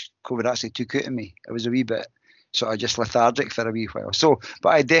much COVID actually took out of me. I was a wee bit sort of just lethargic for a wee while. So, but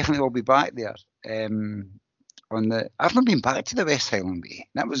I definitely will be back there. I've not been back to the West Highland Way.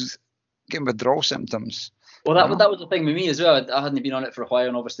 That was getting withdrawal symptoms. Well, that was the thing with me as well. I hadn't been on it for a while,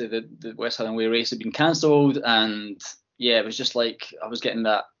 and obviously the West Highland Way race had been cancelled, and yeah, it was just like I was getting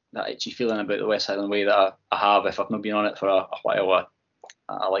that itchy feeling about the West Highland Way that I have if I've not been on it for a while.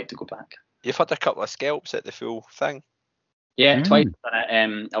 I like to go back. You've had a couple of scalps at the full thing. Yeah, twice.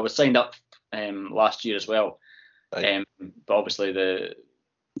 I was signed up last year as well, right. But obviously the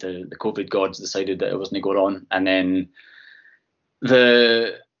COVID gods decided that it wasn't going on, and then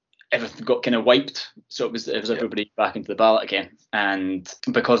everything got kind of wiped, so it was everybody back into the ballot again. And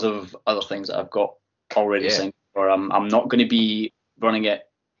because of other things that I've got already signed for, I'm not going to be running it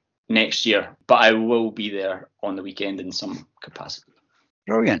next year, but I will be there on the weekend in some capacity.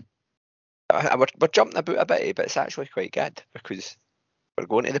 Brilliant. We're jumping about a bit, but it's actually quite good because we're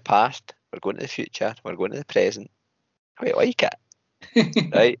going to the past, we're going to the future, we're going to the present. I quite like it,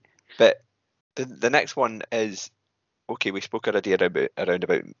 right? But the next one is, okay, we spoke already around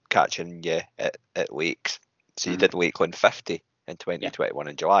about catching you at Lakes. So you did Lakeland 50 in 2021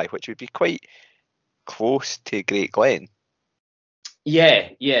 in July, which would be quite close to Great Glen.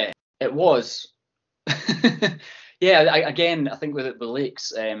 Yeah, it was. I think with the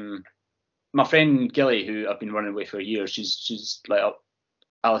Lakes, my friend Gilly, who I've been running with for years, she's like,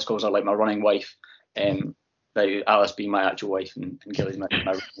 Alice calls her like my running wife, like Alice being my actual wife and Gilly's my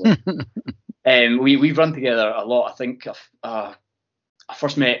wife. We've run together a lot. I think I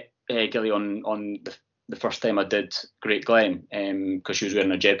first met Gilly on the first time I did Great Glen, because she was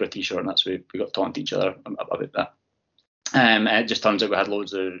wearing a Jedburgh t-shirt, and that's where we got talking to each other about that. And it just turns out we had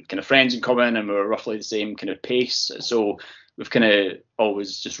loads of kind of friends in common, and we were roughly the same kind of pace. So we've kind of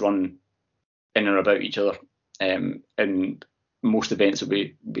always just run in and about each other, and most events that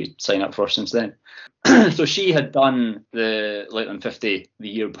we sign up for since then. So she had done the Lakeland 50 the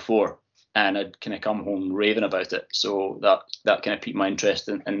year before, and I'd kind of come home raving about it. So that kind of piqued my interest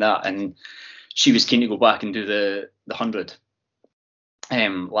in that, and she was keen to go back and do the 100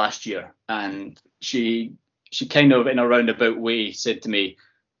 last year, and she kind of in a roundabout way said to me,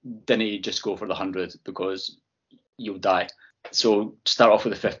 "Didn't just go for the 100 because you'll die. So start off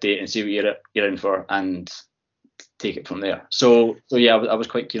with the 50 and see what you're in for, and take it from there." So yeah, I was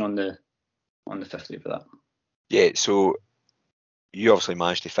quite keen on the 50 for that. Yeah, so you obviously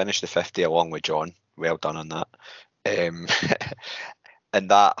managed to finish the 50 along with John. Well done on that. And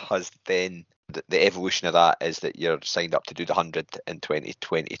that has then the evolution of that is that you're signed up to do the 100 in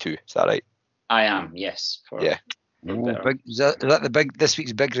 2022. Is that right? I am, yes. Is that this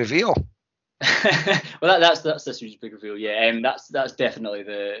week's big reveal? Well, that's this week's big reveal. Yeah, that's definitely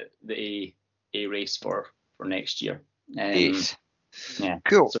the A race for next year. Ace. Yeah,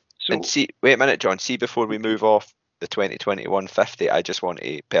 cool. So, and see, wait a minute, John. See, before we move off the 2021 50, I just want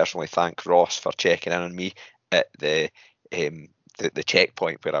to personally thank Ross for checking in on me at the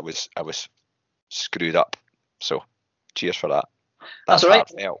checkpoint where I was screwed up. So, cheers for that. That's all right.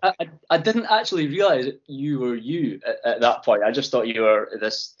 I didn't actually realise that you were you at that point. I just thought you were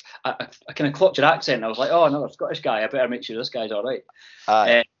this. I kind of clocked your accent, and I was like, "Oh, another Scottish guy. I better make sure this guy's all right."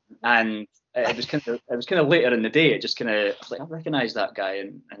 And it was kind of later in the day. It just kind of I was like, I recognise that guy,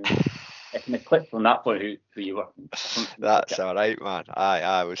 and it kind of clicked from that point who you were. That's all right, man.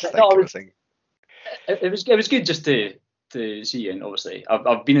 I was thinking. It was good just to see you, and obviously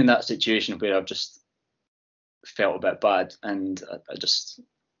I've been in that situation where I've just felt a bit bad, and I just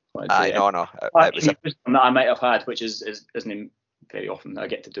wanted to no. It was that I might have had, which isn't very often I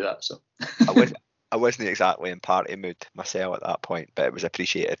get to do that. So I wasn't exactly in party mood myself at that point, but it was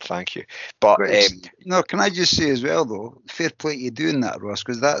appreciated. Thank you. But no, can I just say as well though, fair play to you doing that, Ross,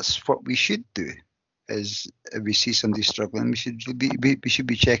 because that's what we should do. Is if we see somebody struggling, we should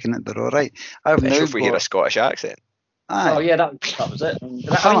be checking that they're all right. If we hear a Scottish accent. Aye. Oh yeah, that was it.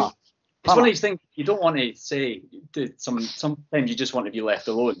 It's one of these things you don't want to say. Sometimes you just want to be left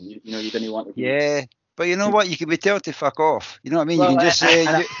alone. You didn't want to be. Yeah, but you know what? You can be told to fuck off. You know what I mean? Well, you can just say.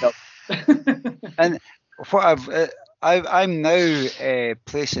 And what I'm now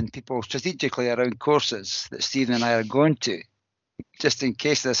placing people strategically around courses that Stephen and I are going to, just in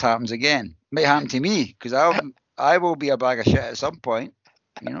case this happens again. It might happen to me because I will be a bag of shit at some point.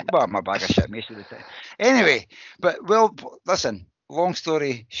 Well, I'm a bag of shit most of the time. Anyway, but listen. Long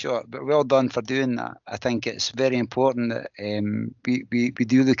story short, but well done for doing that. I think it's very important that we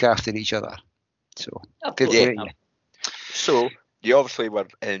do look after each other. So, good. So you obviously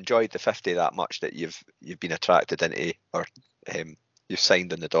enjoyed the 50 that much that you've been attracted into, or you've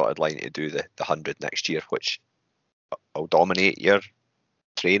signed on the dotted line to do the 100 next year, which will dominate your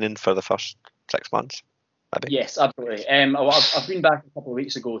training for the first 6 months. Maybe. Yes, absolutely. I've been back a couple of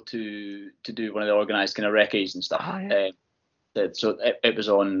weeks ago to do one of the organised kind of recce's and stuff. So it was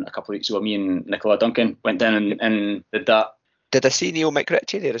on a couple of weeks ago. Me and Nicola Duncan went down and did that. Did I see Neil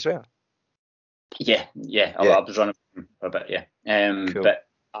McRitchie there as well? Yeah. I was running for a bit, yeah. Cool. But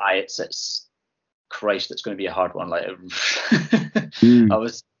it's Christ, it's going to be a hard one. Like, it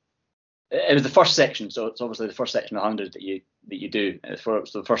was the first section, so it's obviously the first section of 100 that you do. So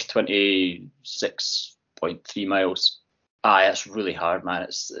the first 26.3 miles. It's really hard, man.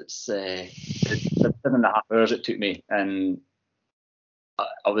 It's 7.5 hours it took me, and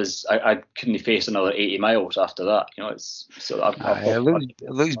I couldn't face another 80 miles after that. You know, it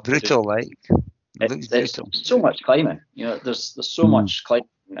looks brutal, like. It's so much climbing. You know, there's so much climbing,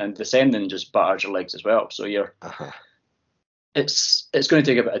 and descending just batters your legs as well. So you're, it's going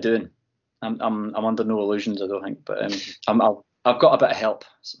to take a bit of doing. I'm under no illusions, I don't think, but I've got a bit of help.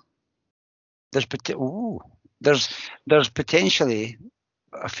 So. There's potentially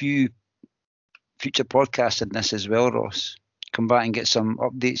a few future podcasts in this as well, Ross. Come back and get some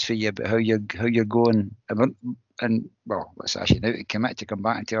updates for you about how you're going. And well, let's ask you now to commit to come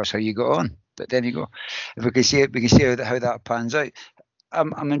back and tell us how you got on. But then you go, if we can see how that pans out.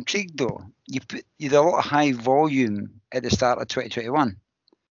 I'm intrigued though. You did a lot of high volume at the start of 2021.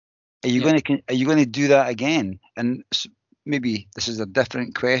 Are you going to do that again? And maybe this is a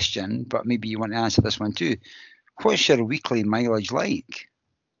different question, but maybe you want to answer this one too. What's your weekly mileage like?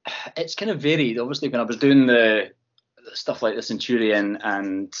 It's kind of varied. Obviously, when I was doing the stuff like the Centurion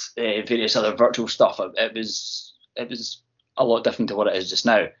and various other virtual stuff, it was a lot different to what it is just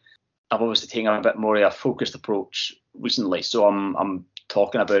now. I've obviously taken a bit more of a focused approach recently, so I'm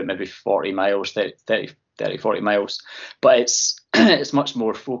talking about maybe 40 miles, 30, 40 miles, but it's much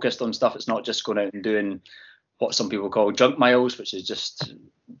more focused on stuff. It's not just going out and doing what some people call junk miles, which is just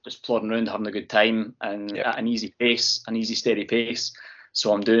plodding around, having a good time, and at an easy pace, an easy steady pace.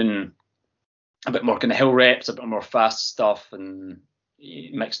 So I'm doing a bit more kind of hill reps, a bit more fast stuff, and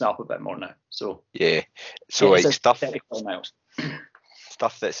mixing it up a bit more now. So like stuff 30 miles.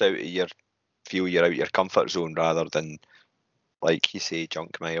 Stuff that's out of you're out of your comfort zone, rather than, like you say,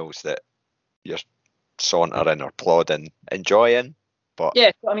 junk miles that you're sauntering or plodding, enjoying. But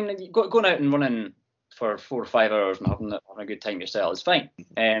yeah, I mean, going out and running for 4 or 5 hours and having a good time yourself is fine.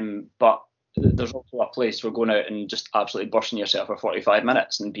 But there's also a place for going out and just absolutely bursting yourself for 45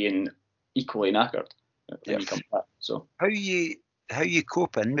 minutes and being equally knackered when you come back. So how you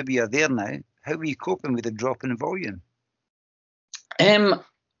coping? Maybe you're there now. How are you coping with the drop in volume?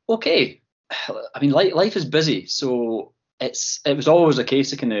 Okay. I mean, life is busy, so it was always a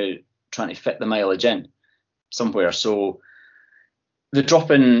case of kind of trying to fit the mileage in somewhere. So the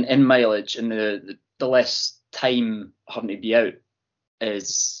drop in mileage and the less time having to be out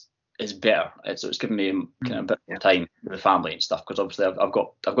is better. So it's given me kind of a bit more time with the family and stuff, because obviously I've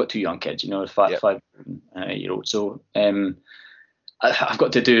got 2 young kids, you know, 5-year-old. So I've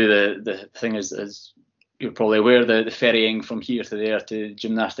got to do the thing as you're probably aware, the ferrying from here to there, to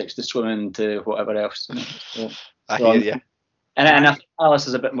gymnastics, to swimming, to whatever else. You know? I hear you. And I think Alice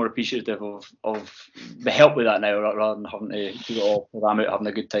is a bit more appreciative of the help with that now, rather than having to do it all while I'm out having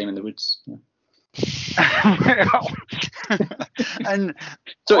a good time in the woods. Yeah. And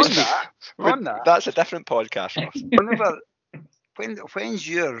so on that, that's a different podcast, Ross.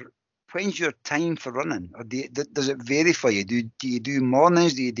 When's your time for running? Or does it vary for you? Do you do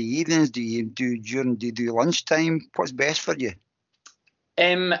mornings? Do you do evenings? Do you do lunchtime? What's best for you?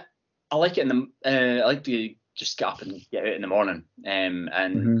 I like it I like to just get up and get out in the morning. I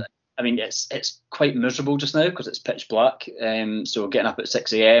mean, it's quite miserable just now because it's pitch black. So getting up at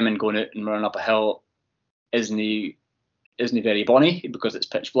 6 a.m. and going out and running up a hill isn't very bonny because it's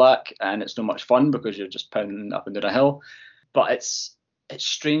pitch black, and it's not much fun because you're just pounding up and down a hill. But it's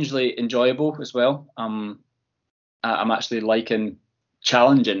strangely enjoyable as well. I'm actually liking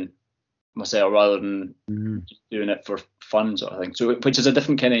challenging myself rather than just doing it for fun, sort of thing. So, which is a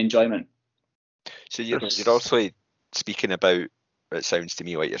different kind of enjoyment. So you're also speaking about, it sounds to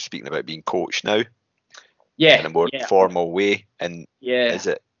me like you're speaking about being coached now. Yeah. In a more formal way. And is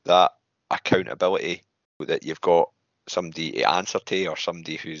it that accountability that you've got somebody to answer to, or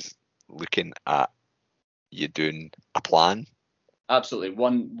somebody who's looking at you doing a plan? Absolutely,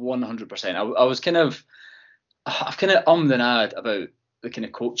 100%. I was I've kind of ummed and ahed about the kind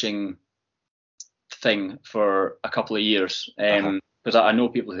of coaching thing for a couple of years. because I know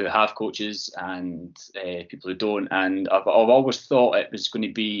people who have coaches and people who don't, and I've always thought it was going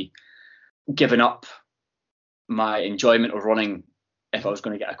to be giving up my enjoyment of running if I was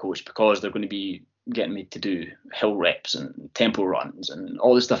going to get a coach, because they're going to be getting me to do hill reps and tempo runs and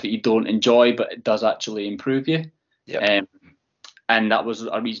all the stuff that you don't enjoy, but it does actually improve you. Yep. And that was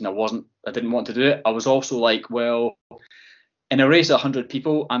a reason I didn't want to do it. I was also like, well, in a race of 100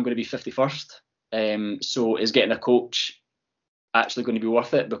 people, I'm going to be 51st. So is getting a coach actually going to be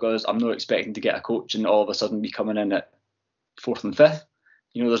worth it? Because I'm not expecting to get a coach and all of a sudden be coming in at 4th and 5th.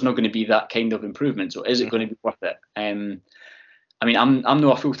 There's not going to be that kind of improvement. So is it going to be worth it? I mean, I'm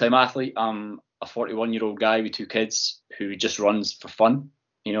not a full-time athlete. I'm a 41-year-old guy with 2 kids who just runs for fun,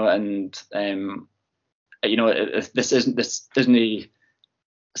 this isn't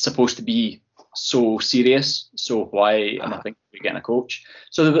supposed to be so serious. So why am I thinking of getting a coach?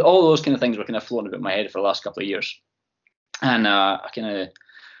 So all those kind of things were kind of floating about my head for the last couple of years, and I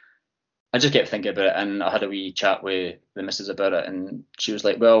just kept thinking about it, and I had a wee chat with the missus about it, and she was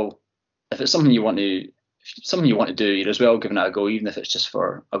like, "Well, if it's something you want to do, you're as well giving it a go, even if it's just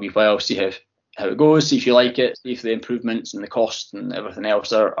for a wee while. See how it goes, see if you like it, see if the improvements and the cost and everything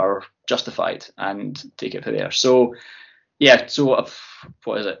else are justified, and take it from there." So yeah, so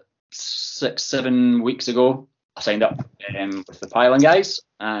what is it, 6-7 weeks ago, I signed up with the Pylon guys,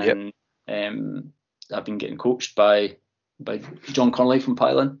 and I've been getting coached by John Connolly from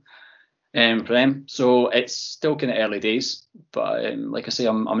Pylon for them. So it's still kind of early days, but like I say,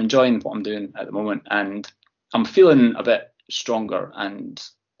 I'm enjoying what I'm doing at the moment, and I'm feeling a bit stronger and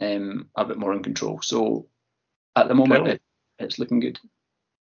a bit more in control. So at the moment, it's looking good.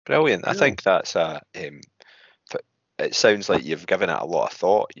 Brilliant. I think that's it sounds like you've given it a lot of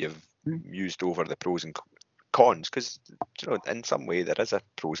thought. You've mused over the pros and cons, because in some way there is a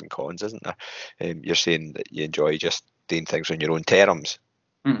pros and cons, isn't there? You're saying that you enjoy just doing things on your own terms.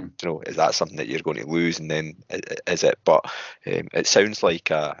 Is that something that you're going to lose, and then is it? But it sounds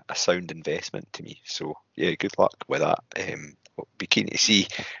like a sound investment to me. So yeah, good luck with that. Be keen to see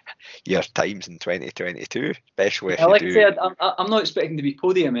your times in 2022, especially if you do. Like I said, I'm not expecting to be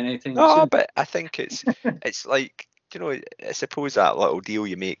podium in anything. No, but I think it's like, I suppose that little deal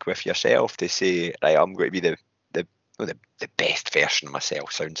you make with yourself to say, right, I'm going to be the best version of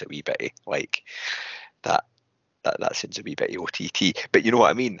myself. Sounds a wee bit like that. That sounds a wee bit OTT, but you know what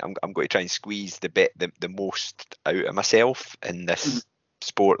I mean. I'm going to try and squeeze the most out of myself in this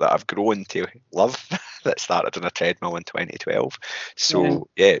sport that I've grown to love, that started on a treadmill in 2012. So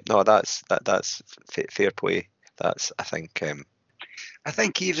that's fair play. That's I think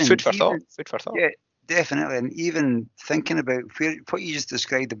even food for thought. Yeah, definitely. And even thinking about what you just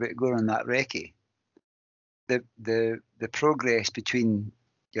described about going on that recce, the progress between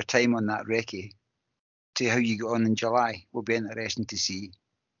your time on that recce to how you got on in July will be interesting to see.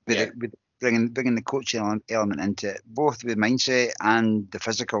 With bringing the coaching element into it, both with mindset and the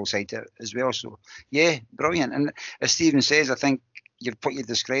physical side of it as well. So yeah, brilliant. And as Stephen says, I think what you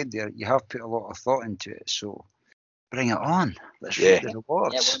described there, you have put a lot of thought into it. So bring it on. Let's reap the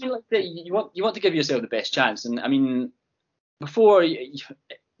rewards. Yeah, well, I mean, you want to give yourself the best chance. And I mean, before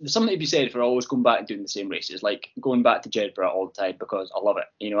there's something to be said for always going back and doing the same races, like going back to Jedburgh all the time because I love it,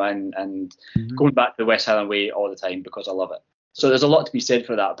 and going back to the West Highland Way all the time because I love it. So there's a lot to be said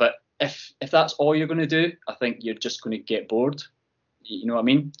for that. But if that's all you're going to do, I think you're just going to get bored. You know what I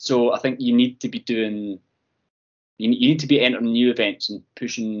mean? So I think you need to be doing, you need to be entering new events and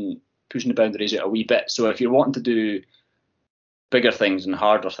pushing the boundaries out a wee bit. So if you're wanting to do bigger things and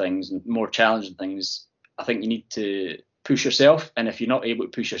harder things and more challenging things, I think you need to push yourself. And if you're not able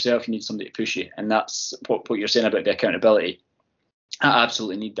to push yourself, you need somebody to push you. And that's what you're saying about the accountability. I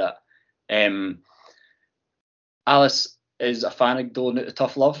absolutely need that. Alice is a fan of doling out the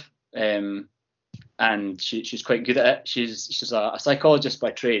tough love, and she's quite good at it. She's a psychologist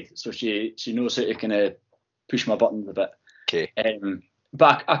by trade, so she knows how to kind of push my buttons a bit. Okay.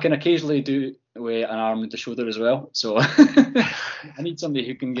 But I can occasionally do with an arm and the shoulder as well. So I need somebody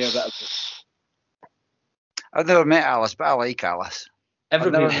who can give a bit of. I've never met Alice, but I like Alice.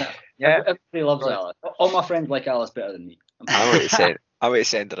 Everybody loves Alice. All my friends like Alice better than me. I want to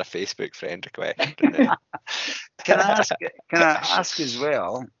send her a Facebook friend request. Can I ask as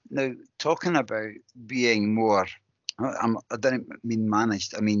well? Now, talking about being more, I don't mean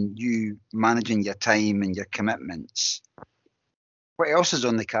managed. I mean you managing your time and your commitments. What else is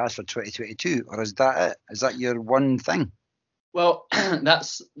on the cards for 2022, or is that it? Is that your one thing? Well,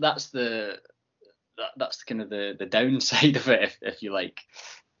 that's the kind of the downside of it, if you like.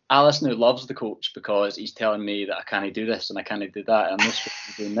 Alice now loves the coach because he's telling me that I can't do this and I can't do that, and I'm not supposed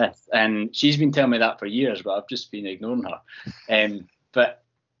to be doing this. And she's been telling me that for years, but I've just been ignoring her. But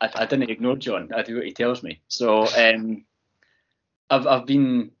I didn't ignore John. I do what he tells me. So I've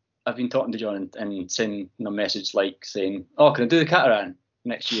been talking to John and sending him a message like saying, "Oh, can I do the Catamaran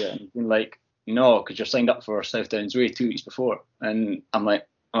next year?" And he's been like, "No, because you're signed up for South Downs Way 2 weeks before." And I'm like,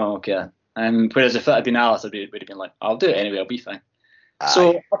 "Oh, okay." And whereas if it had been Alice, I would have been like, "I'll do it anyway. I'll be fine."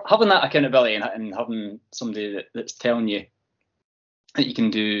 So having that accountability and having somebody that's telling you that you can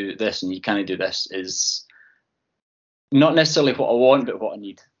do this and you can't do this is not necessarily what I want, but what I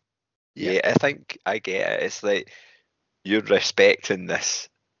need. Yeah, I think I get it. It's like you're respecting this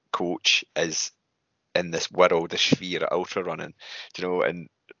coach is in this world, this sphere of ultra running, you know, and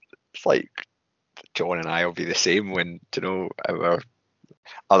it's like John and I will be the same when, you know, our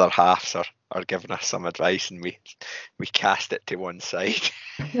other halves are giving us some advice and we cast it to one side.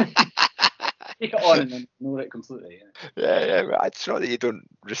 Take it on and then ignore it completely. Yeah, it's not that you don't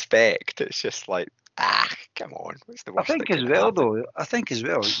respect, it's just like, come on, what's the worst I think as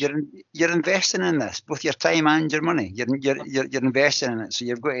well, you're investing in this, both your time and your money. You're investing in it, so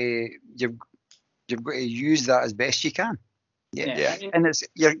you've got to use that as best you can. Yeah. I mean, and it's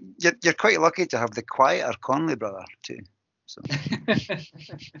you're quite lucky to have the quieter Conley brother too. So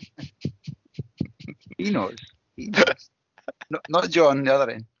he knows. Not John, the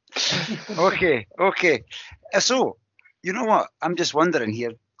other end. Okay. So you know what? I'm just wondering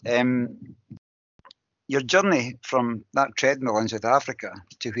here. Your journey from that treadmill in South Africa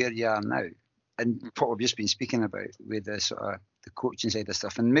to where you are now, and what we've just been speaking about with the sort of the coaching side of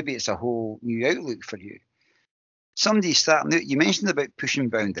stuff, and maybe it's a whole new outlook for you. Somebody starting out, you mentioned about pushing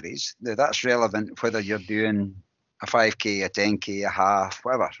boundaries. Now that's relevant whether you're doing a 5K, a 10K, a half,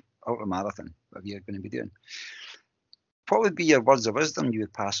 whatever, ultra marathon, whatever you're going to be doing. What would be your words of wisdom you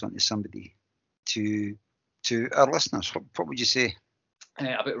would pass on to somebody, to our listeners? What would you say?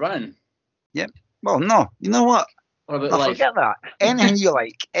 About running? Yep. Well, no. You know what? What about life? Forget that. Anything you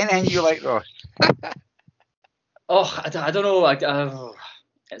like, Ross. Oh, I don't know.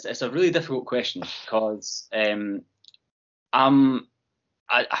 It's a really difficult question because I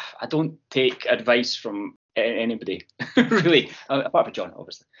don't take advice from anybody really, apart from John,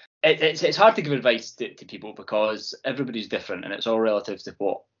 obviously. It's hard to give advice to people because everybody's different and it's all relative to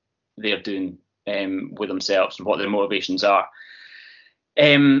what they're doing with themselves and what their motivations are.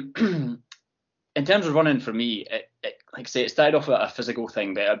 In terms of running, for me, like I say, it started off a physical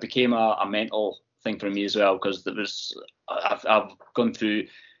thing, but it became a mental thing for me as well, because I've gone through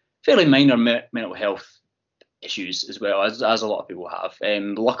fairly minor mental health issues as well, as a lot of people have.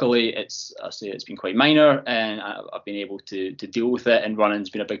 Luckily, it's been quite minor, and I've been able to deal with it, and running's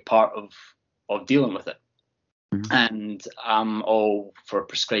been a big part of dealing with it. Mm-hmm. And I'm all for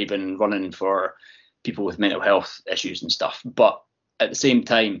prescribing running for people with mental health issues and stuff, but at the same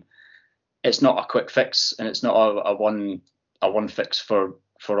time, it's not a quick fix, and it's not a one fix for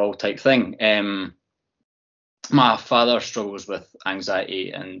all type thing. My father struggles with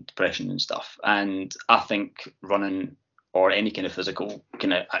anxiety and depression and stuff, and I think running or any kind of physical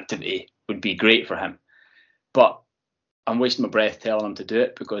kind of activity would be great for him. But I'm wasting my breath telling him to do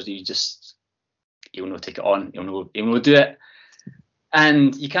it because he'll not take it on, he'll not do it,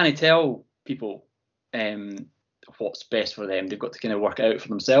 and you can't tell people what's best for them. They've got to kind of work it out for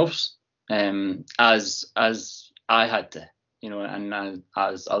themselves. As I had to, and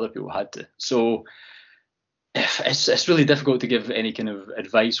as other people had to. So it's really difficult to give any kind of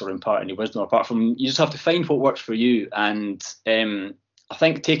advice or impart any wisdom, apart from you just have to find what works for you. And I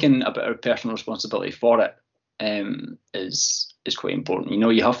think taking a bit of personal responsibility for it is quite important.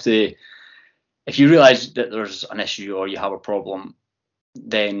 You have to, if you realise that there's an issue or you have a problem,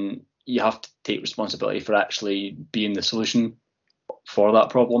 then you have to take responsibility for actually being the solution for that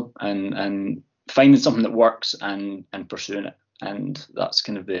problem, and finding something that works and pursuing it. And that's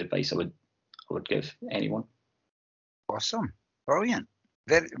kind of the advice I would give anyone. Awesome. Brilliant.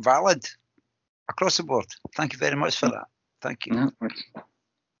 Very valid across the board. Thank you very much for that. Thank you.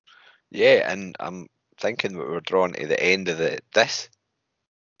 Yeah, and I'm thinking that we're drawn to the end of this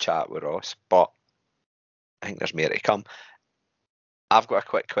chat with Ross, but I think there's more to come. I've got a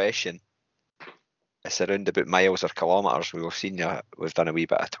quick question. It's around about miles or kilometres. We've seen we've done a wee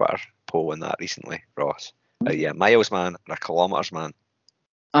bit of Twitter poll on that recently, Ross. Yeah, miles man or a kilometres man?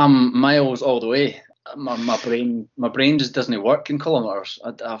 Miles all the way. My brain just doesn't work in kilometres.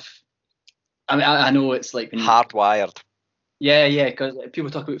 I know it's like hardwired. Yeah, because people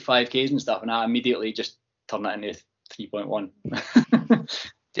talk about 5Ks and stuff, and I immediately just turn that into 3.1.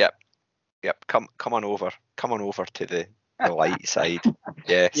 Yep. Come on over to the the light side.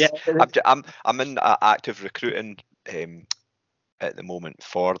 Yes. Yeah. I'm in active recruiting at the moment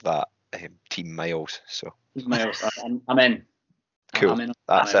for that Team Miles. So Miles, I'm in. cool. I'm in.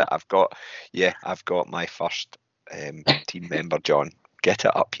 That's it. I've got my first team member, John. Get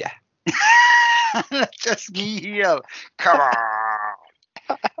it up, yeah. Just me here. Come on.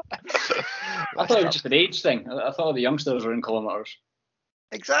 I thought it was just an age thing. I thought the youngsters were in kilometres.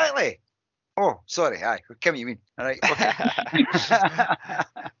 Exactly. Oh, sorry. Aye, what you mean? All right. Okay.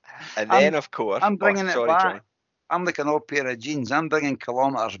 And then, of course, I'm bringing it sorry, back. John. I'm like an old pair of jeans. I'm bringing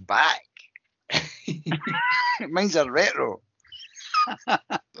kilometres back. Mine's a retro.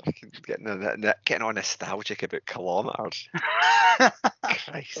 Getting all nostalgic about kilometres.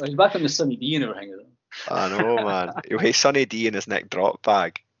 Christ. Well, he's back on the Sunny D and everything. I know, man. Hey, Sonny D in his Nick drop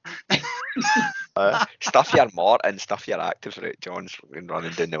bag. Stuff your Morton, stuff your actives right. John's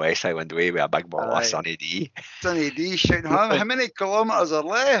running down the West Highland Way with a big bottle of Sonny D. Sonny D shouting, how many kilometres are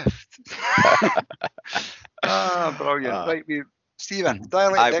left? Brilliant. Right, Stephen,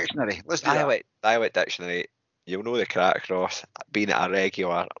 dialect dictionary. Let's do that. Dialect dictionary. You'll know the crack, Ross. Being a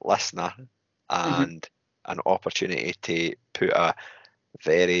regular listener and an opportunity to put a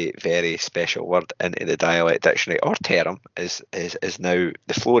very, very special word into the dialect dictionary or term is now,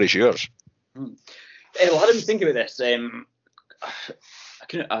 the floor is yours. Well, I didn't think about this. I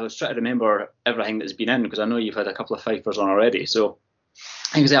was trying to remember everything that's been in, because I know you've had a couple of Fifers on already. So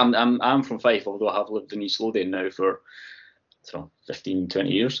I can say I'm from Fife, although I have lived in East Lothian now for 15,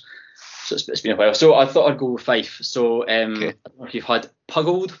 20 years. So it's been a while. So I thought I'd go with Fife. So I don't know if you've had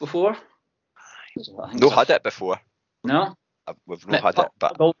puggled before. No, had it before. No? We've not had it,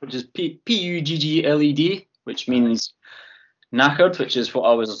 but puggled, which is P-U-G-G-L-E-D, which means knackered, which is what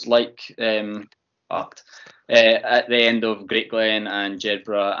I was like at the end of Great Glen and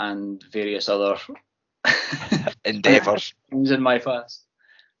Jedburgh and various other endeavours in my past.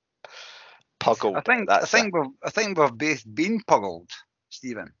 Puggled. I think we've both been puggled,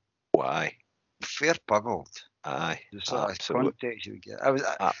 Stephen. Why? Fair puggled. Aye. Absolutely. Context you would get.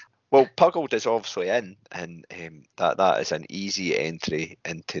 Well, puggled is obviously in, and that is an easy entry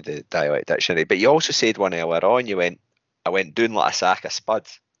into the dialect dictionary. But you also said one earlier on, I went doing like a sack of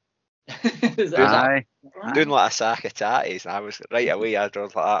spuds. Doing like a sack of tatties, and I was right away. I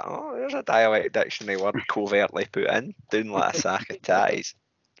was like, oh, there's a dialect dictionary word covertly put in. Doing like a sack of tatties.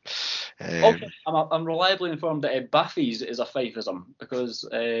 I'm reliably informed that Baffies is a Fifeism, because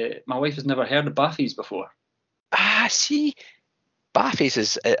my wife has never heard of Baffies before. See, Baffies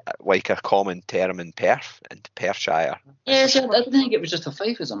is like a common term in Perthshire. Yeah, so I didn't think it was just a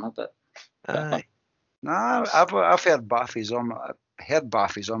Fifeism, but. Aye. No, I've heard Baffies all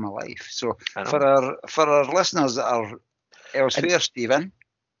my life. So for our listeners that are elsewhere, Stephen,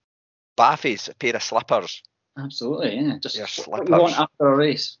 Baffies, a pair of slippers. Absolutely, yeah. Just slippers. We want after a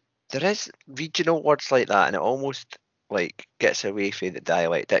race. There is regional words like that, and it almost like gets away from the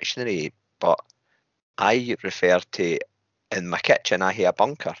dialect dictionary. But I refer to, in my kitchen, I hear a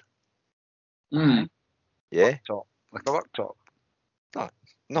bunker. Mm. Yeah. Worktop. Like a worktop.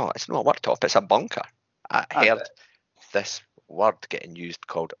 No, it's not a worktop. It's a bunker. I heard this word getting used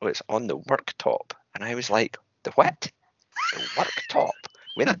called, it's on the worktop, and I was like, the what? The worktop?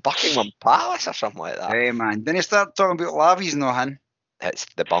 We're in Buckingham Palace or something like that. Hey man, then you start talking about lavies, no hun. It's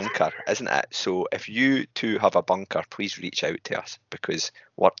the bunker, isn't it? So if you too have a bunker, please reach out to us, because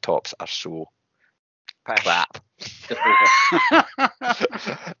worktops are so crap.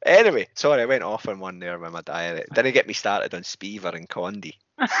 Anyway, sorry, I went off on one there with my dialect. Didn't get me started on Spiever and Condi.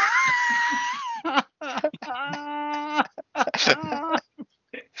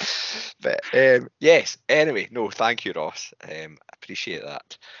 But yes, anyway, no, thank you, Ross. Appreciate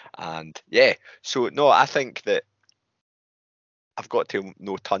that. And yeah, so no, I think that I've got to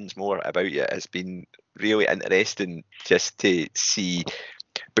know tons more about you. It's been really interesting just to see,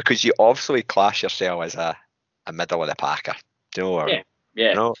 because you obviously class yourself as a middle of the packer, do you know? Yeah.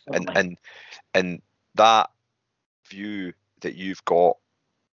 You know, and that view that you've got,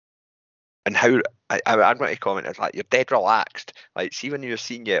 and how I'm going to comment, it's like you're dead relaxed. Like, see, when you're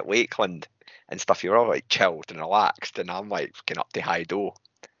seeing you at Lakeland and stuff, you're all like chilled and relaxed, and I'm like fucking up to high do.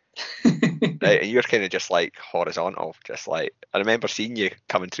 Right, and you're kind of just like horizontal, just like, I remember seeing you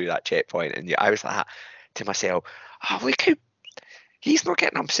coming through that checkpoint, and I was like to myself, oh look how he's not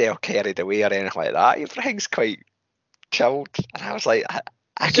getting himself carried away or anything like that. Everything's quite chilled, and I was like, I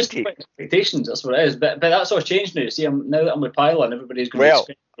it's just expectations. That's what it is. But that's all changed now. See, now that I'm with Pylon, everybody's going to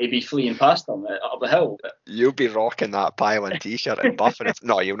expect me to be fleeing past them up the hill. But you'll be rocking that Pylon t-shirt and buffing it.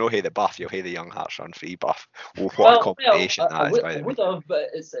 No, you'll not hate the buff. You'll hate the Young Hearts Run Free buff. Oh, what a combination that is! By the way, I would have, but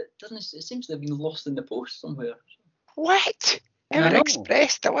it seems to have been lost in the post somewhere. What? I Ever know.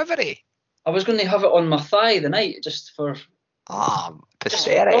 Express delivery? I was going to have it on my thigh the night just for.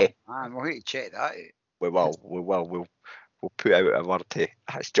 Posterity. Man, we'll have to check that out. We will. We'll put out a word to.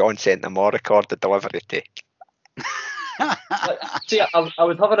 Has John sent them all recorded delivery to? See, I was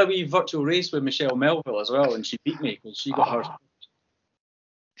having a wee virtual race with Michelle Melville as well, and she beat me because she got hers.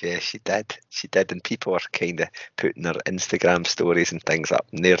 Yeah, she did. She did, and people are kind of putting their Instagram stories and things up,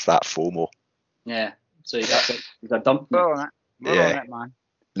 and there's that FOMO. Yeah, so you got dumped me. We're on it, man.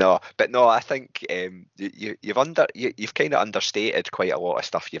 No, I think you've kind of understated quite a lot of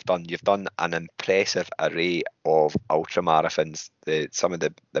stuff you've done. You've done an impressive array of ultra marathons, some of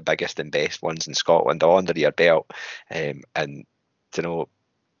the biggest and best ones in Scotland, all under your belt. And you know,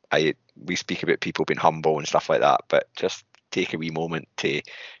 we speak about people being humble and stuff like that, but just take a wee moment to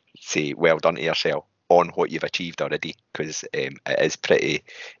say well done to yourself on what you've achieved already, because it is pretty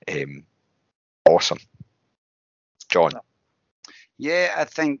awesome. John. Yeah, I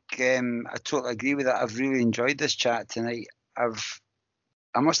think I totally agree with that. I've really enjoyed this chat tonight. I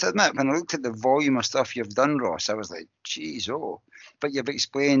must admit, when I looked at the volume of stuff you've done, Ross, I was like, geez, oh. But you've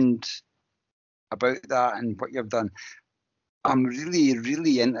explained about that and what you've done. I'm really,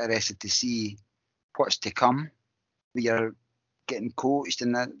 really interested to see what's to come. We are getting coached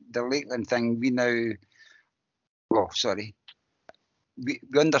in the Lakeland thing. We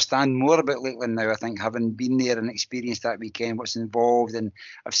understand more about Lakeland now, I think, having been there and experienced that weekend, what's involved, and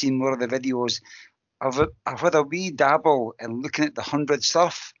I've seen more of the videos. I've had a wee dabble in looking at the 100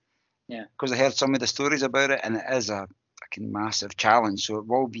 stuff, because I heard some of the stories about it, and it is a fucking massive challenge. So it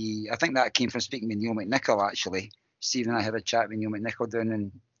will be, I think that came from speaking with Neil McNichol, actually. Stephen and I had a chat with Neil McNichol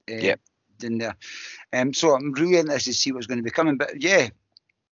down there. So I'm really interested to see what's going to be coming. But yeah,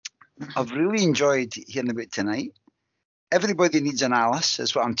 I've really enjoyed hearing about tonight. Everybody needs an Alice,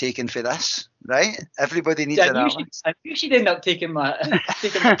 is what I'm taking for this, right? Everybody needs an Alice. I knew she'd end up taking my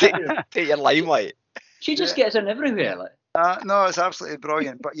take your limelight. She just gets in everywhere. Like. No, it's absolutely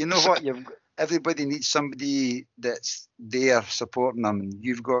brilliant. But you know what? Everybody needs somebody that's there supporting them. And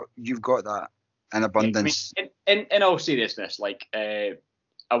you've got that in abundance. I mean, in all seriousness, like I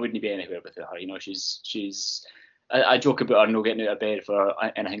wouldn't be anywhere without her. You know, she's. I joke about her not getting out of bed for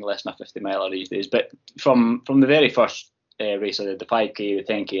anything less than a 50 miler these days. But from the very first race I did, the 5k, the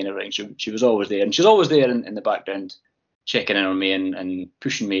 10k and everything, she was always there, and she's always there in the background, checking in on me and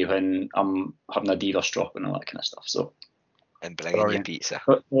pushing me when I'm having a diva strop and all that kind of stuff. So and bringing you pizza.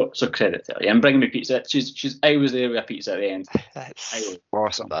 So credit to her. Yeah, and bringing me pizza. She's always there with a pizza at the end. That's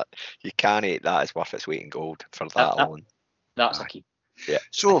awesome. That you can't eat that is worth its weight in gold for that alone. That's a key. Yeah.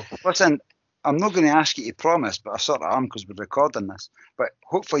 So listen, I'm not going to ask you to promise, but I sort of am because we're recording this. But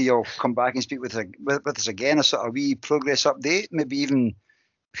hopefully you'll come back and speak with us again, a sort of wee progress update, maybe even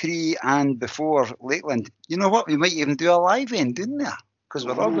pre and before Lakeland. You know what? We might even do a live end, didn't we? Because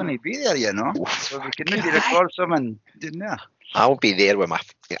we're all going to be there, you know. So we can maybe record something, didn't we? I'll be there with my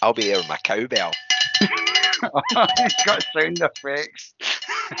cowbell. He's got sound effects.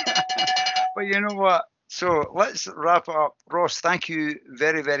 But you know what? So let's wrap it up. Ross, thank you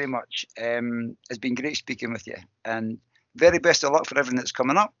very, very much. It's been great speaking with you. And very best of luck for everything that's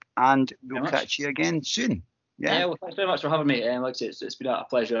coming up. And we'll catch you again soon. Yeah, well, thanks very much for having me. Like I said, it's been a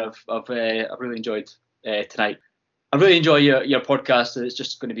pleasure. I've really enjoyed tonight. I really enjoy your podcast. It's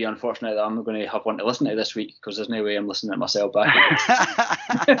just going to be unfortunate that I'm not going to have one to listen to this week because there's no way I'm listening to myself back.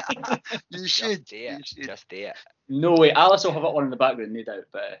 You should. Just do it. No way. Alice will have it on in the background, no doubt.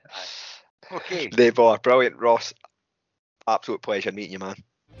 But okay. They both brilliant, Ross. Absolute pleasure meeting you, man.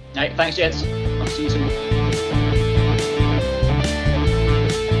 Right, thanks, gents. I'll see you soon.